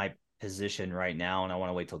content with my position right now, and I want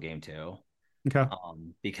to wait till game 2. Okay.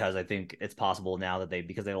 Because I think it's possible now that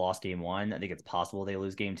because they lost game 1, I think it's possible they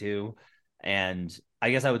lose game 2. And I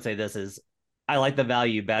guess I would say this is, I like the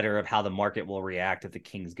value better of how the market will react if the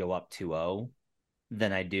Kings go up 2-0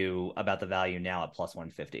 than I do about the value now at plus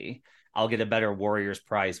 150. I'll get a better Warriors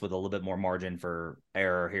price with a little bit more margin for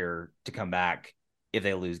error here to come back if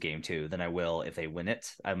they lose game 2 than I will if they win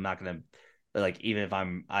it. I'm not going to, like, even if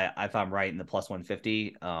I'm right in the plus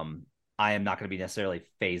 150, I am not going to be necessarily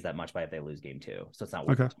phased that much by if they lose game 2. So it's not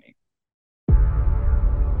worth it to me.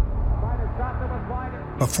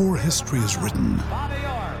 Before history is written,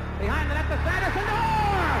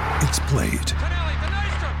 it's played.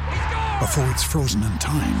 Before it's frozen in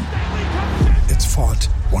time, it's fought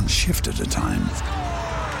one shift at a time.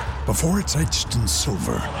 Before it's etched in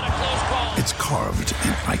silver, it's carved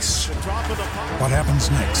in ice. What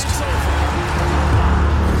happens next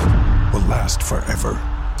will last forever.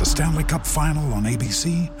 The Stanley Cup Final on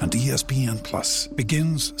ABC and ESPN Plus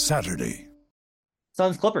begins Saturday.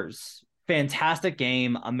 Suns Clippers, fantastic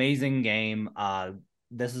game, amazing game.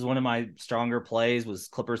 This is one of my stronger plays, was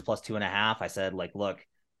Clippers plus 2.5. I said, like, look,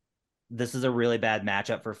 this is a really bad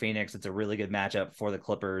matchup for Phoenix. It's a really good matchup for the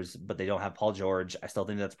Clippers, but they don't have Paul George. I still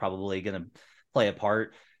think that's probably going to play a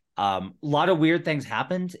part. A lot of weird things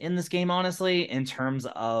happened in this game, honestly, in terms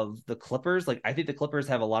of the Clippers. Like, I think the Clippers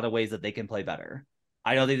have a lot of ways that they can play better.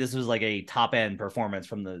 I don't think this was like a top end performance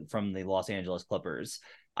from the Los Angeles Clippers.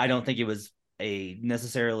 I don't think it was a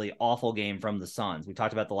necessarily awful game from the Suns. We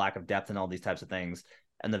talked about the lack of depth and all these types of things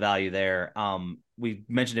and the value there. We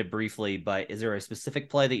mentioned it briefly, but is there a specific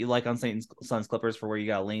play that you like on Suns Clippers for where you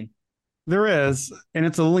got a lean? There is, and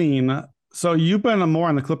it's a lean. So you've been more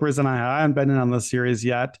on the Clippers than I have. I haven't been in on this series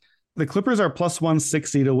yet. The Clippers are plus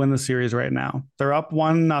 160 to win the series right now. They're up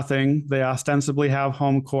 1-0. They ostensibly have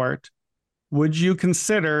home court. Would you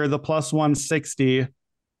consider the plus 160,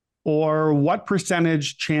 or what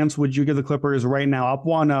percentage chance would you give the Clippers right now, up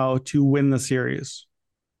 1-0, to win the series?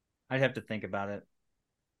 I'd have to think about it.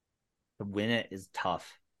 To win it is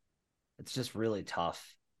tough. It's just really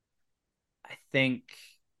tough. I think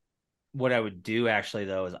what I would do actually,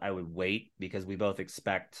 though, is I would wait, because we both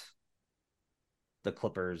expect the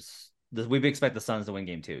Clippers. We expect the Suns to win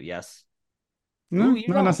game 2. Yes. No,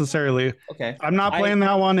 not necessarily. Okay. I'm not playing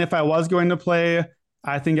that one. If I was going to play,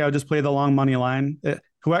 I think I would just play the long money line.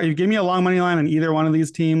 You give me a long money line on either one of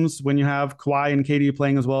these teams when you have Kawhi and KD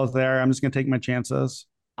playing as well as there, I'm just going to take my chances.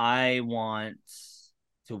 I want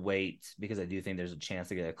to wait because I do think there's a chance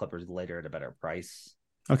to get the Clippers later at a better price.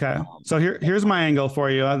 Okay. So here's my angle for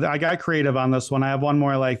you. I got creative on this one. I have one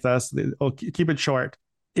more like this. I'll keep it short.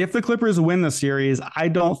 If the Clippers win the series, I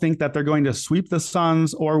don't think that they're going to sweep the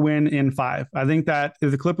Suns or win in 5. I think that if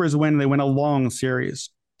the Clippers win, they win a long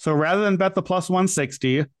series. So rather than bet the plus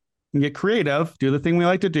 160 and get creative, do the thing we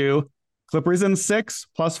like to do. Clippers in 6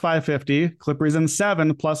 plus 550, Clippers in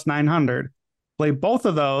 7 plus 900. Play both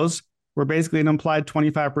of those. We're basically an implied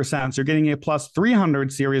 25%. So you're getting a plus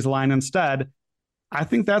 300 series line instead. I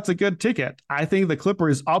think that's a good ticket. I think the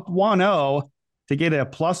Clippers up 1-0 to get a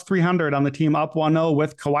plus 300 on the team up 1-0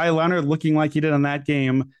 with Kawhi Leonard looking like he did in that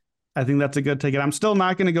game. I think that's a good ticket. I'm still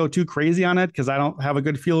not going to go too crazy on it because I don't have a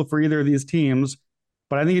good feel for either of these teams.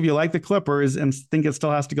 But I think if you like the Clippers and think it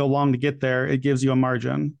still has to go long to get there, it gives you a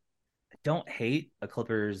margin. I don't hate a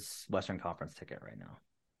Clippers Western Conference ticket right now.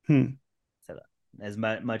 So that, as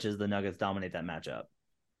much as the Nuggets dominate that matchup,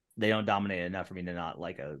 they don't dominate enough for me to not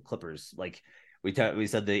like a Clippers. Like we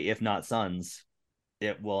said, the if not Suns,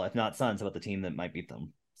 if not Suns, about the team that might beat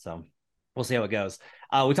them. So we'll see how it goes.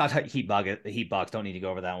 We talked about the Heat Bucks. Don't need to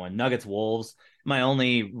go over that one. Nuggets Wolves. My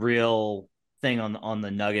only real thing on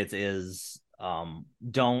the Nuggets is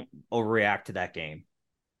don't overreact to that game.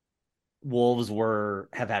 Wolves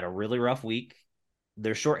have had a really rough week.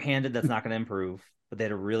 They're shorthanded. That's not going to improve, but they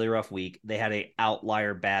had a really rough week. They had an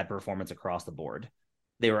outlier bad performance across the board.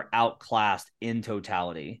 They were outclassed in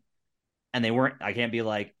totality. And they weren't, I can't be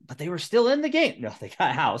like, but they were still in the game. No, they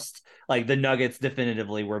got housed. Like the Nuggets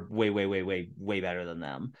definitively were way, way, way, way, way better than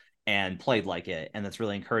them and played like it. And that's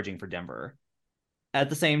really encouraging for Denver. At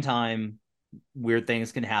the same time, weird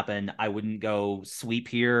things can happen. I wouldn't go sweep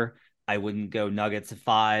here. I wouldn't go Nuggets at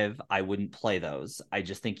 5. I wouldn't play those. I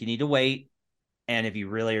just think you need to wait. And if you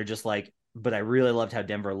really are just like, but I really loved how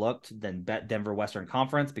Denver looked, then bet Denver Western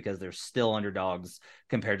Conference because they're still underdogs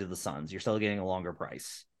compared to the Suns. You're still getting a longer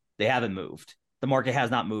price. They haven't moved. The market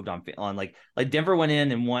has not moved on like Denver went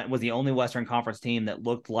in and was the only Western Conference team that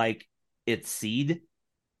looked like its seed.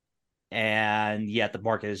 And yet the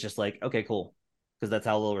market is just like, okay, cool. Because that's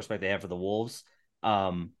how little respect they have for the Wolves.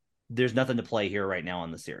 There's nothing to play here right now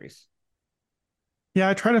in the series. Yeah,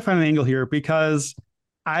 I try to find an angle here because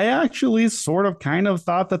I actually sort of kind of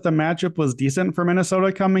thought that the matchup was decent for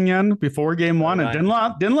Minnesota coming in before game one. It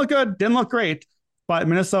didn't look good, didn't look great. But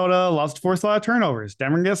Minnesota loves to force a lot of turnovers.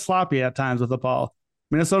 Denver gets sloppy at times with the ball.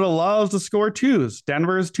 Minnesota loves to score twos.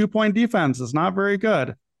 Denver's 2-point defense is not very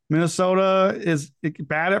good. Minnesota is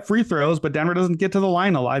bad at free throws, but Denver doesn't get to the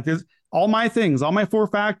line a lot. There's all my 4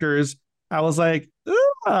 factors. I was like,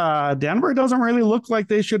 Denver doesn't really look like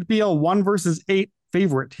they should be a 1 versus 8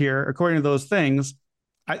 favorite here, according to those things.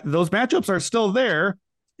 Those matchups are still there.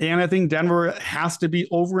 And I think Denver has to be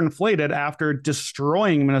overinflated after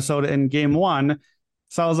destroying Minnesota in game 1.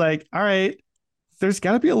 So I was like, all right, there's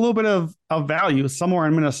got to be a little bit of value somewhere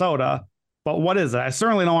in Minnesota. But what is it? I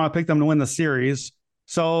certainly don't want to pick them to win the series.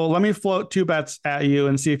 So let me float 2 bets at you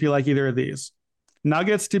and see if you like either of these.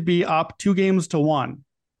 Nuggets to be up 2 games to 1,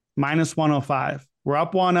 minus 105. We're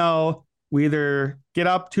up 1-0. We either get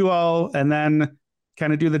up 2-0 and then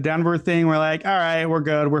kind of do the Denver thing. We're like, all right, we're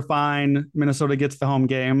good. We're fine. Minnesota gets the home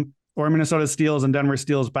game. Or Minnesota steals and Denver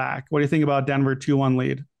steals back. What do you think about Denver 2-1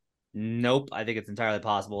 lead? Nope. I think it's entirely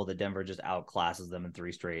possible that Denver just outclasses them in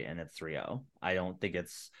 3 straight and it's 3-0. I don't think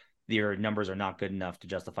your numbers are not good enough to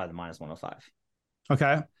justify the minus 105.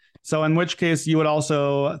 Okay. So in which case you would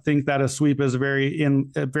also think that a sweep is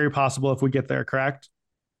very possible if we get there, correct?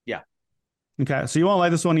 Yeah. Okay. So you won't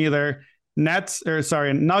like this one either. Nuggets.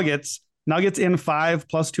 Nuggets in 5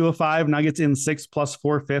 plus 205. Nuggets in 6 plus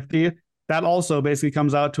 450. That also basically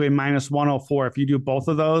comes out to a minus 104 if you do both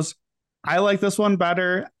of those. I like this one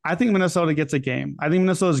better. I think Minnesota gets a game. I think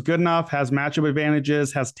Minnesota is good enough, has matchup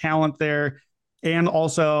advantages, has talent there. And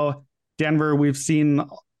also Denver, we've seen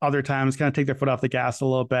other times kind of take their foot off the gas a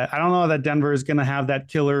little bit. I don't know that Denver is going to have that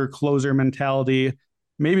killer closer mentality.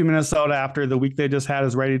 Maybe Minnesota, after the week they just had,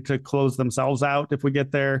 is ready to close themselves out if we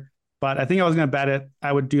get there. But I think I was going to bet it.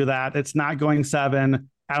 I would do that. It's not going 7.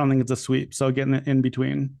 I don't think it's a sweep. So getting it in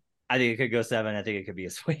between. I think it could go 7. I think it could be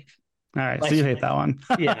a sweep. All right. So you hate that one.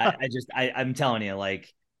 Yeah. I'm telling you,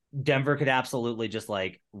 like Denver could absolutely just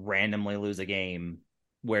like randomly lose a game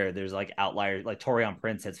where there's like outliers, like Taurean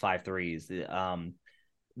Prince hits 5 threes.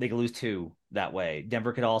 They could lose 2 that way.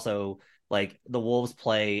 Denver could also, like, the Wolves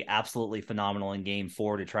play absolutely phenomenal in game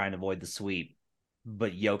 4 to try and avoid the sweep.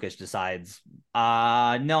 But Jokic decides, no,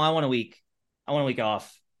 I want a week. I want a week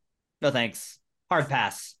off. No, thanks. Hard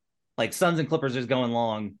pass. Like Suns and Clippers is going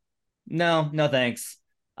long. No thanks.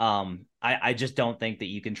 I just don't think that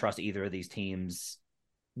you can trust either of these teams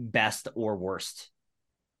best or worst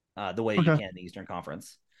the way you can in the Eastern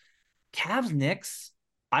Conference. Cavs Knicks,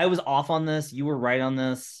 I was off on this. You were right on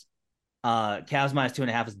this. Cavs minus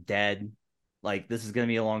 2.5 is dead. Like, this is going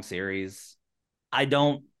to be a long series.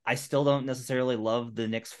 I still don't necessarily love the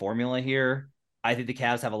Knicks formula here. I think the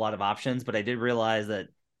Cavs have a lot of options, but I did realize that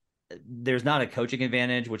there's not a coaching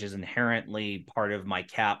advantage, which is inherently part of my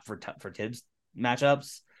cap for Tibbs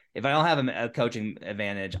matchups. If I don't have a coaching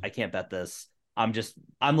advantage, I can't bet this. I'm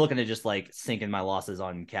looking to just like sink in my losses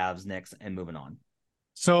on Cavs, Knicks, and moving on.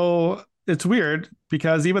 So it's weird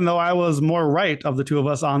because even though I was more right of the two of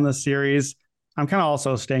us on this series, I'm kind of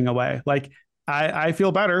also staying away. Like I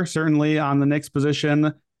feel better certainly on the Knicks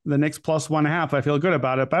position. The Knicks plus 1.5, I feel good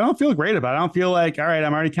about it, but I don't feel great about it. I don't feel like, all right,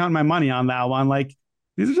 I'm already counting my money on that one. Like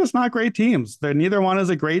These are just not great teams. Neither one is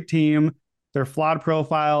a great team. They're flawed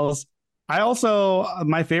profiles. I also,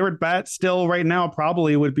 my favorite bet still right now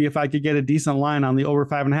probably would be if I could get a decent line on the over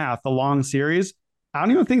 5.5, the long series. I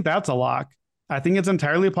don't even think that's a lock. I think it's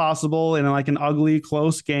entirely possible in like an ugly,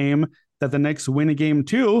 close game that the Knicks win a game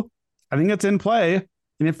 2. I think it's in play.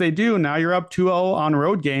 And if they do, now you're up 2-0 on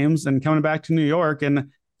road games and coming back to New York.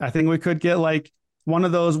 And I think we could get like one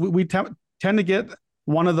of those. We tend to get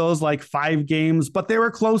one of those like 5 games, but they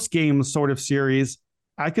were close games sort of series.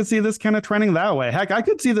 I could see this kind of trending that way. Heck, I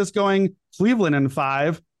could see this going Cleveland in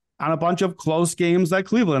 5 on a bunch of close games that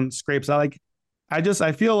Cleveland scrapes out. Like,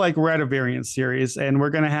 I feel like we're at a variance series and we're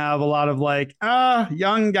going to have a lot of like,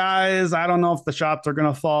 young guys. I don't know if the shots are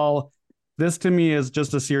going to fall. This to me is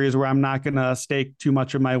just a series where I'm not going to stake too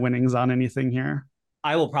much of my winnings on anything here.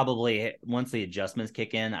 I will probably, once the adjustments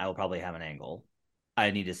kick in, I will probably have an angle.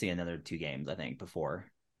 I need to see another 2 games, I think, before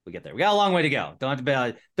we get there. We got a long way to go. Don't have to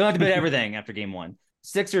bet everything after game 1.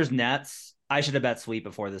 Sixers Nets, I should have bet sweep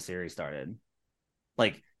before the series started.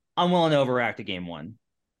 Like, I'm willing to overreact to game 1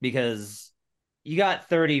 because you got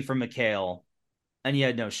 30 from McHale and you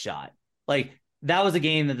had no shot. Like, that was a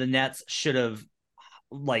game that the Nets should have,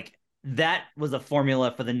 like, that was a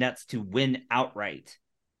formula for the Nets to win outright.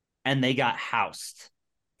 And they got housed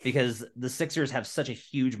because the Sixers have such a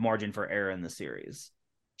huge margin for error in the series.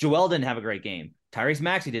 Joel didn't have a great game. Tyrese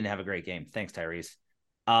Maxey didn't have a great game. Thanks, Tyrese.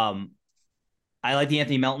 I like the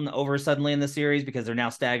Anthony Melton over suddenly in the series because they're now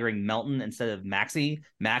staggering Melton instead of Maxey.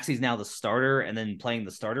 Maxey's now the starter and then playing the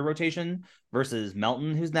starter rotation versus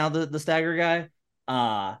Melton, who's now the stagger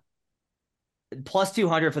guy. Plus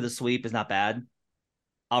 200 for the sweep is not bad.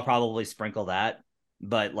 I'll probably sprinkle that.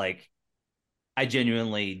 But, like, I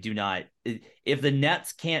genuinely do not. If the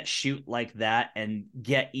Nets can't shoot like that and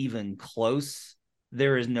get even close,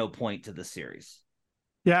 there is no point to the series.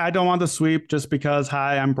 Yeah, I don't want the sweep just because,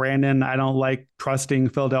 hi, I'm Brandon. I don't like trusting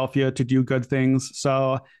Philadelphia to do good things.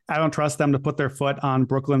 So I don't trust them to put their foot on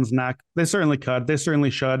Brooklyn's neck. They certainly could. They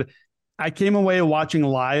certainly should. I came away watching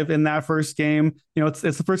live in that first game. You know, it's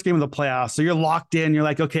the first game of the playoffs. So you're locked in. You're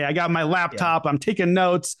like, okay, I got my laptop. Yeah. I'm taking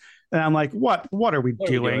notes. And I'm like, what are we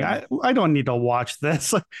doing? I don't need to watch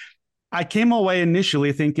this. I came away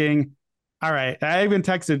initially thinking, all right, I even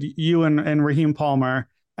texted you and Raheem Palmer.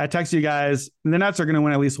 I text you guys, the Nets are going to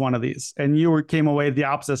win at least one of these. And you came away the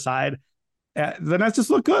opposite side. The Nets just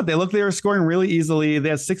look good. They were scoring really easily. They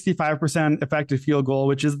had 65% effective field goal,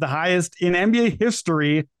 which is the highest in NBA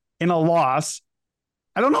history in a loss.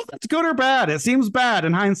 I don't know if that's good or bad. It seems bad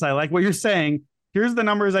in hindsight, like what you're saying. Here's the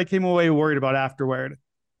numbers I came away worried about afterward.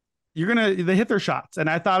 They hit their shots. And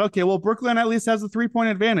I thought, okay, well, Brooklyn at least has a 3-point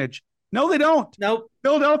advantage. No, they don't. Nope.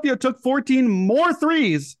 Philadelphia took 14 more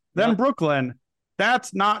threes than Brooklyn.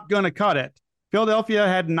 That's not going to cut it. Philadelphia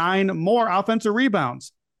had 9 more offensive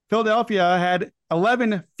rebounds. Philadelphia had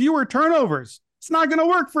 11 fewer turnovers. It's not going to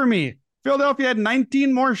work for me. Philadelphia had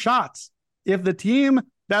 19 more shots. If the team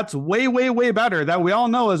that's way, way, way better, that we all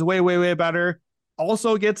know is way, way, way better,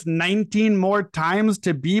 also gets 19 more times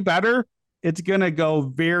to be better, it's going to go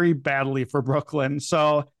very badly for Brooklyn.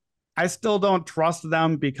 So I still don't trust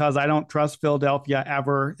them because I don't trust Philadelphia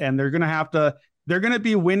ever. And they're going to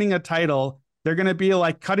be winning a title. They're going to be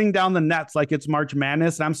like cutting down the nets like it's March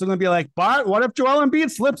Madness. And I'm still going to be like, but what if Joel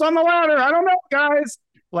Embiid slips on the ladder? I don't know, guys.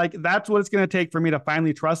 Like, that's what it's going to take for me to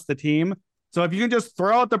finally trust the team. So if you can just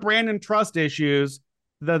throw out the Brandon trust issues,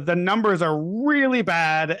 the numbers are really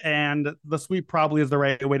bad and the sweep probably is the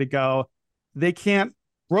right way to go.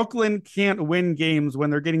 Brooklyn can't win games when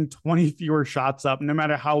they're getting 20 fewer shots up, no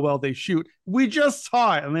matter how well they shoot. We just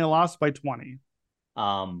saw it and they lost by 20.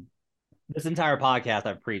 This entire podcast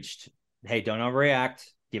I've preached, hey, don't overreact.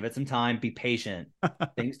 Give it some time. Be patient.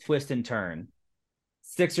 Things twist and turn.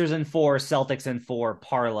 Sixers in 4, Celtics in 4,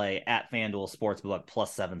 parlay at FanDuel Sportsbook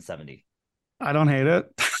plus 770. I don't hate it.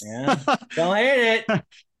 Yeah, don't hate it.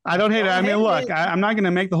 I don't hate it. I mean, look, I'm not going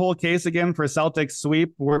to make the whole case again for Celtics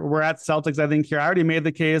sweep. We're at Celtics, I think, here. I already made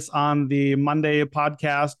the case on the Monday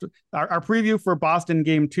podcast. Our preview for Boston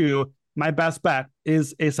game 2, my best bet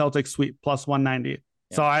is a Celtics sweep plus 190.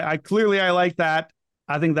 Yeah. So I clearly like that.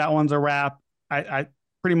 I think that one's a wrap. I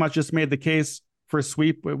pretty much just made the case for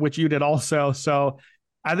sweep, which you did also. So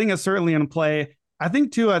I think it's certainly in play. I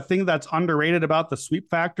think, too, a thing that's underrated about the sweep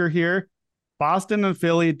factor here, Boston and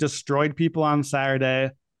Philly destroyed people on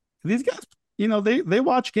Saturday. These guys, they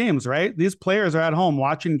watch games, right? These players are at home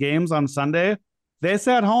watching games on Sunday. They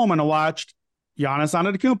sat home and watched Giannis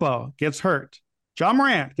Antetokounmpo gets hurt. John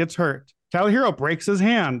Morant gets hurt. Tyler Hero breaks his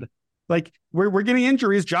hand. Like, we're getting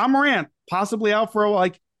injuries. John Morant possibly out for a while.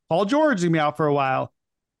 Like, Paul George is going to be out for a while.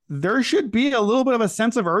 There should be a little bit of a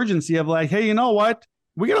sense of urgency of like, hey, you know what?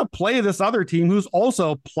 we got to play this other team who's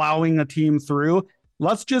also plowing a team through.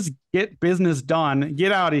 Let's just get business done,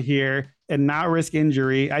 get out of here, and not risk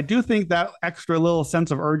injury. I do think that extra little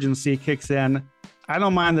sense of urgency kicks in. I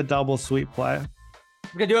don't mind the double sweep play.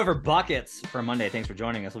 We're going to do it for buckets for Monday. Thanks for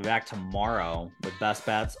joining us. We'll be back tomorrow with best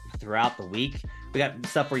bets throughout the week. We got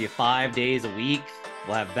stuff for you 5 days a week.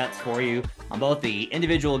 We'll have bets for you on both the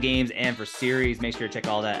individual games and for series. Make sure to check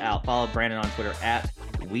all that out. Follow Brandon on Twitter at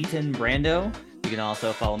WheatonBrando. You can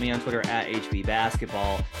also follow me on Twitter at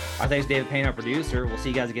HBBasketball. Our thanks to David Payne, our producer. We'll see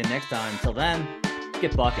you guys again next time. Until then,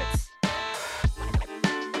 get buckets.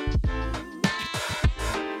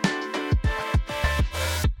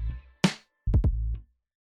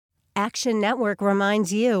 Action Network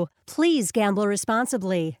reminds you, please gamble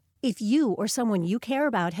responsibly. If you or someone you care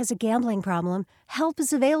about has a gambling problem, help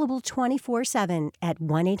is available 24/7 at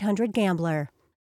 1-800-GAMBLER.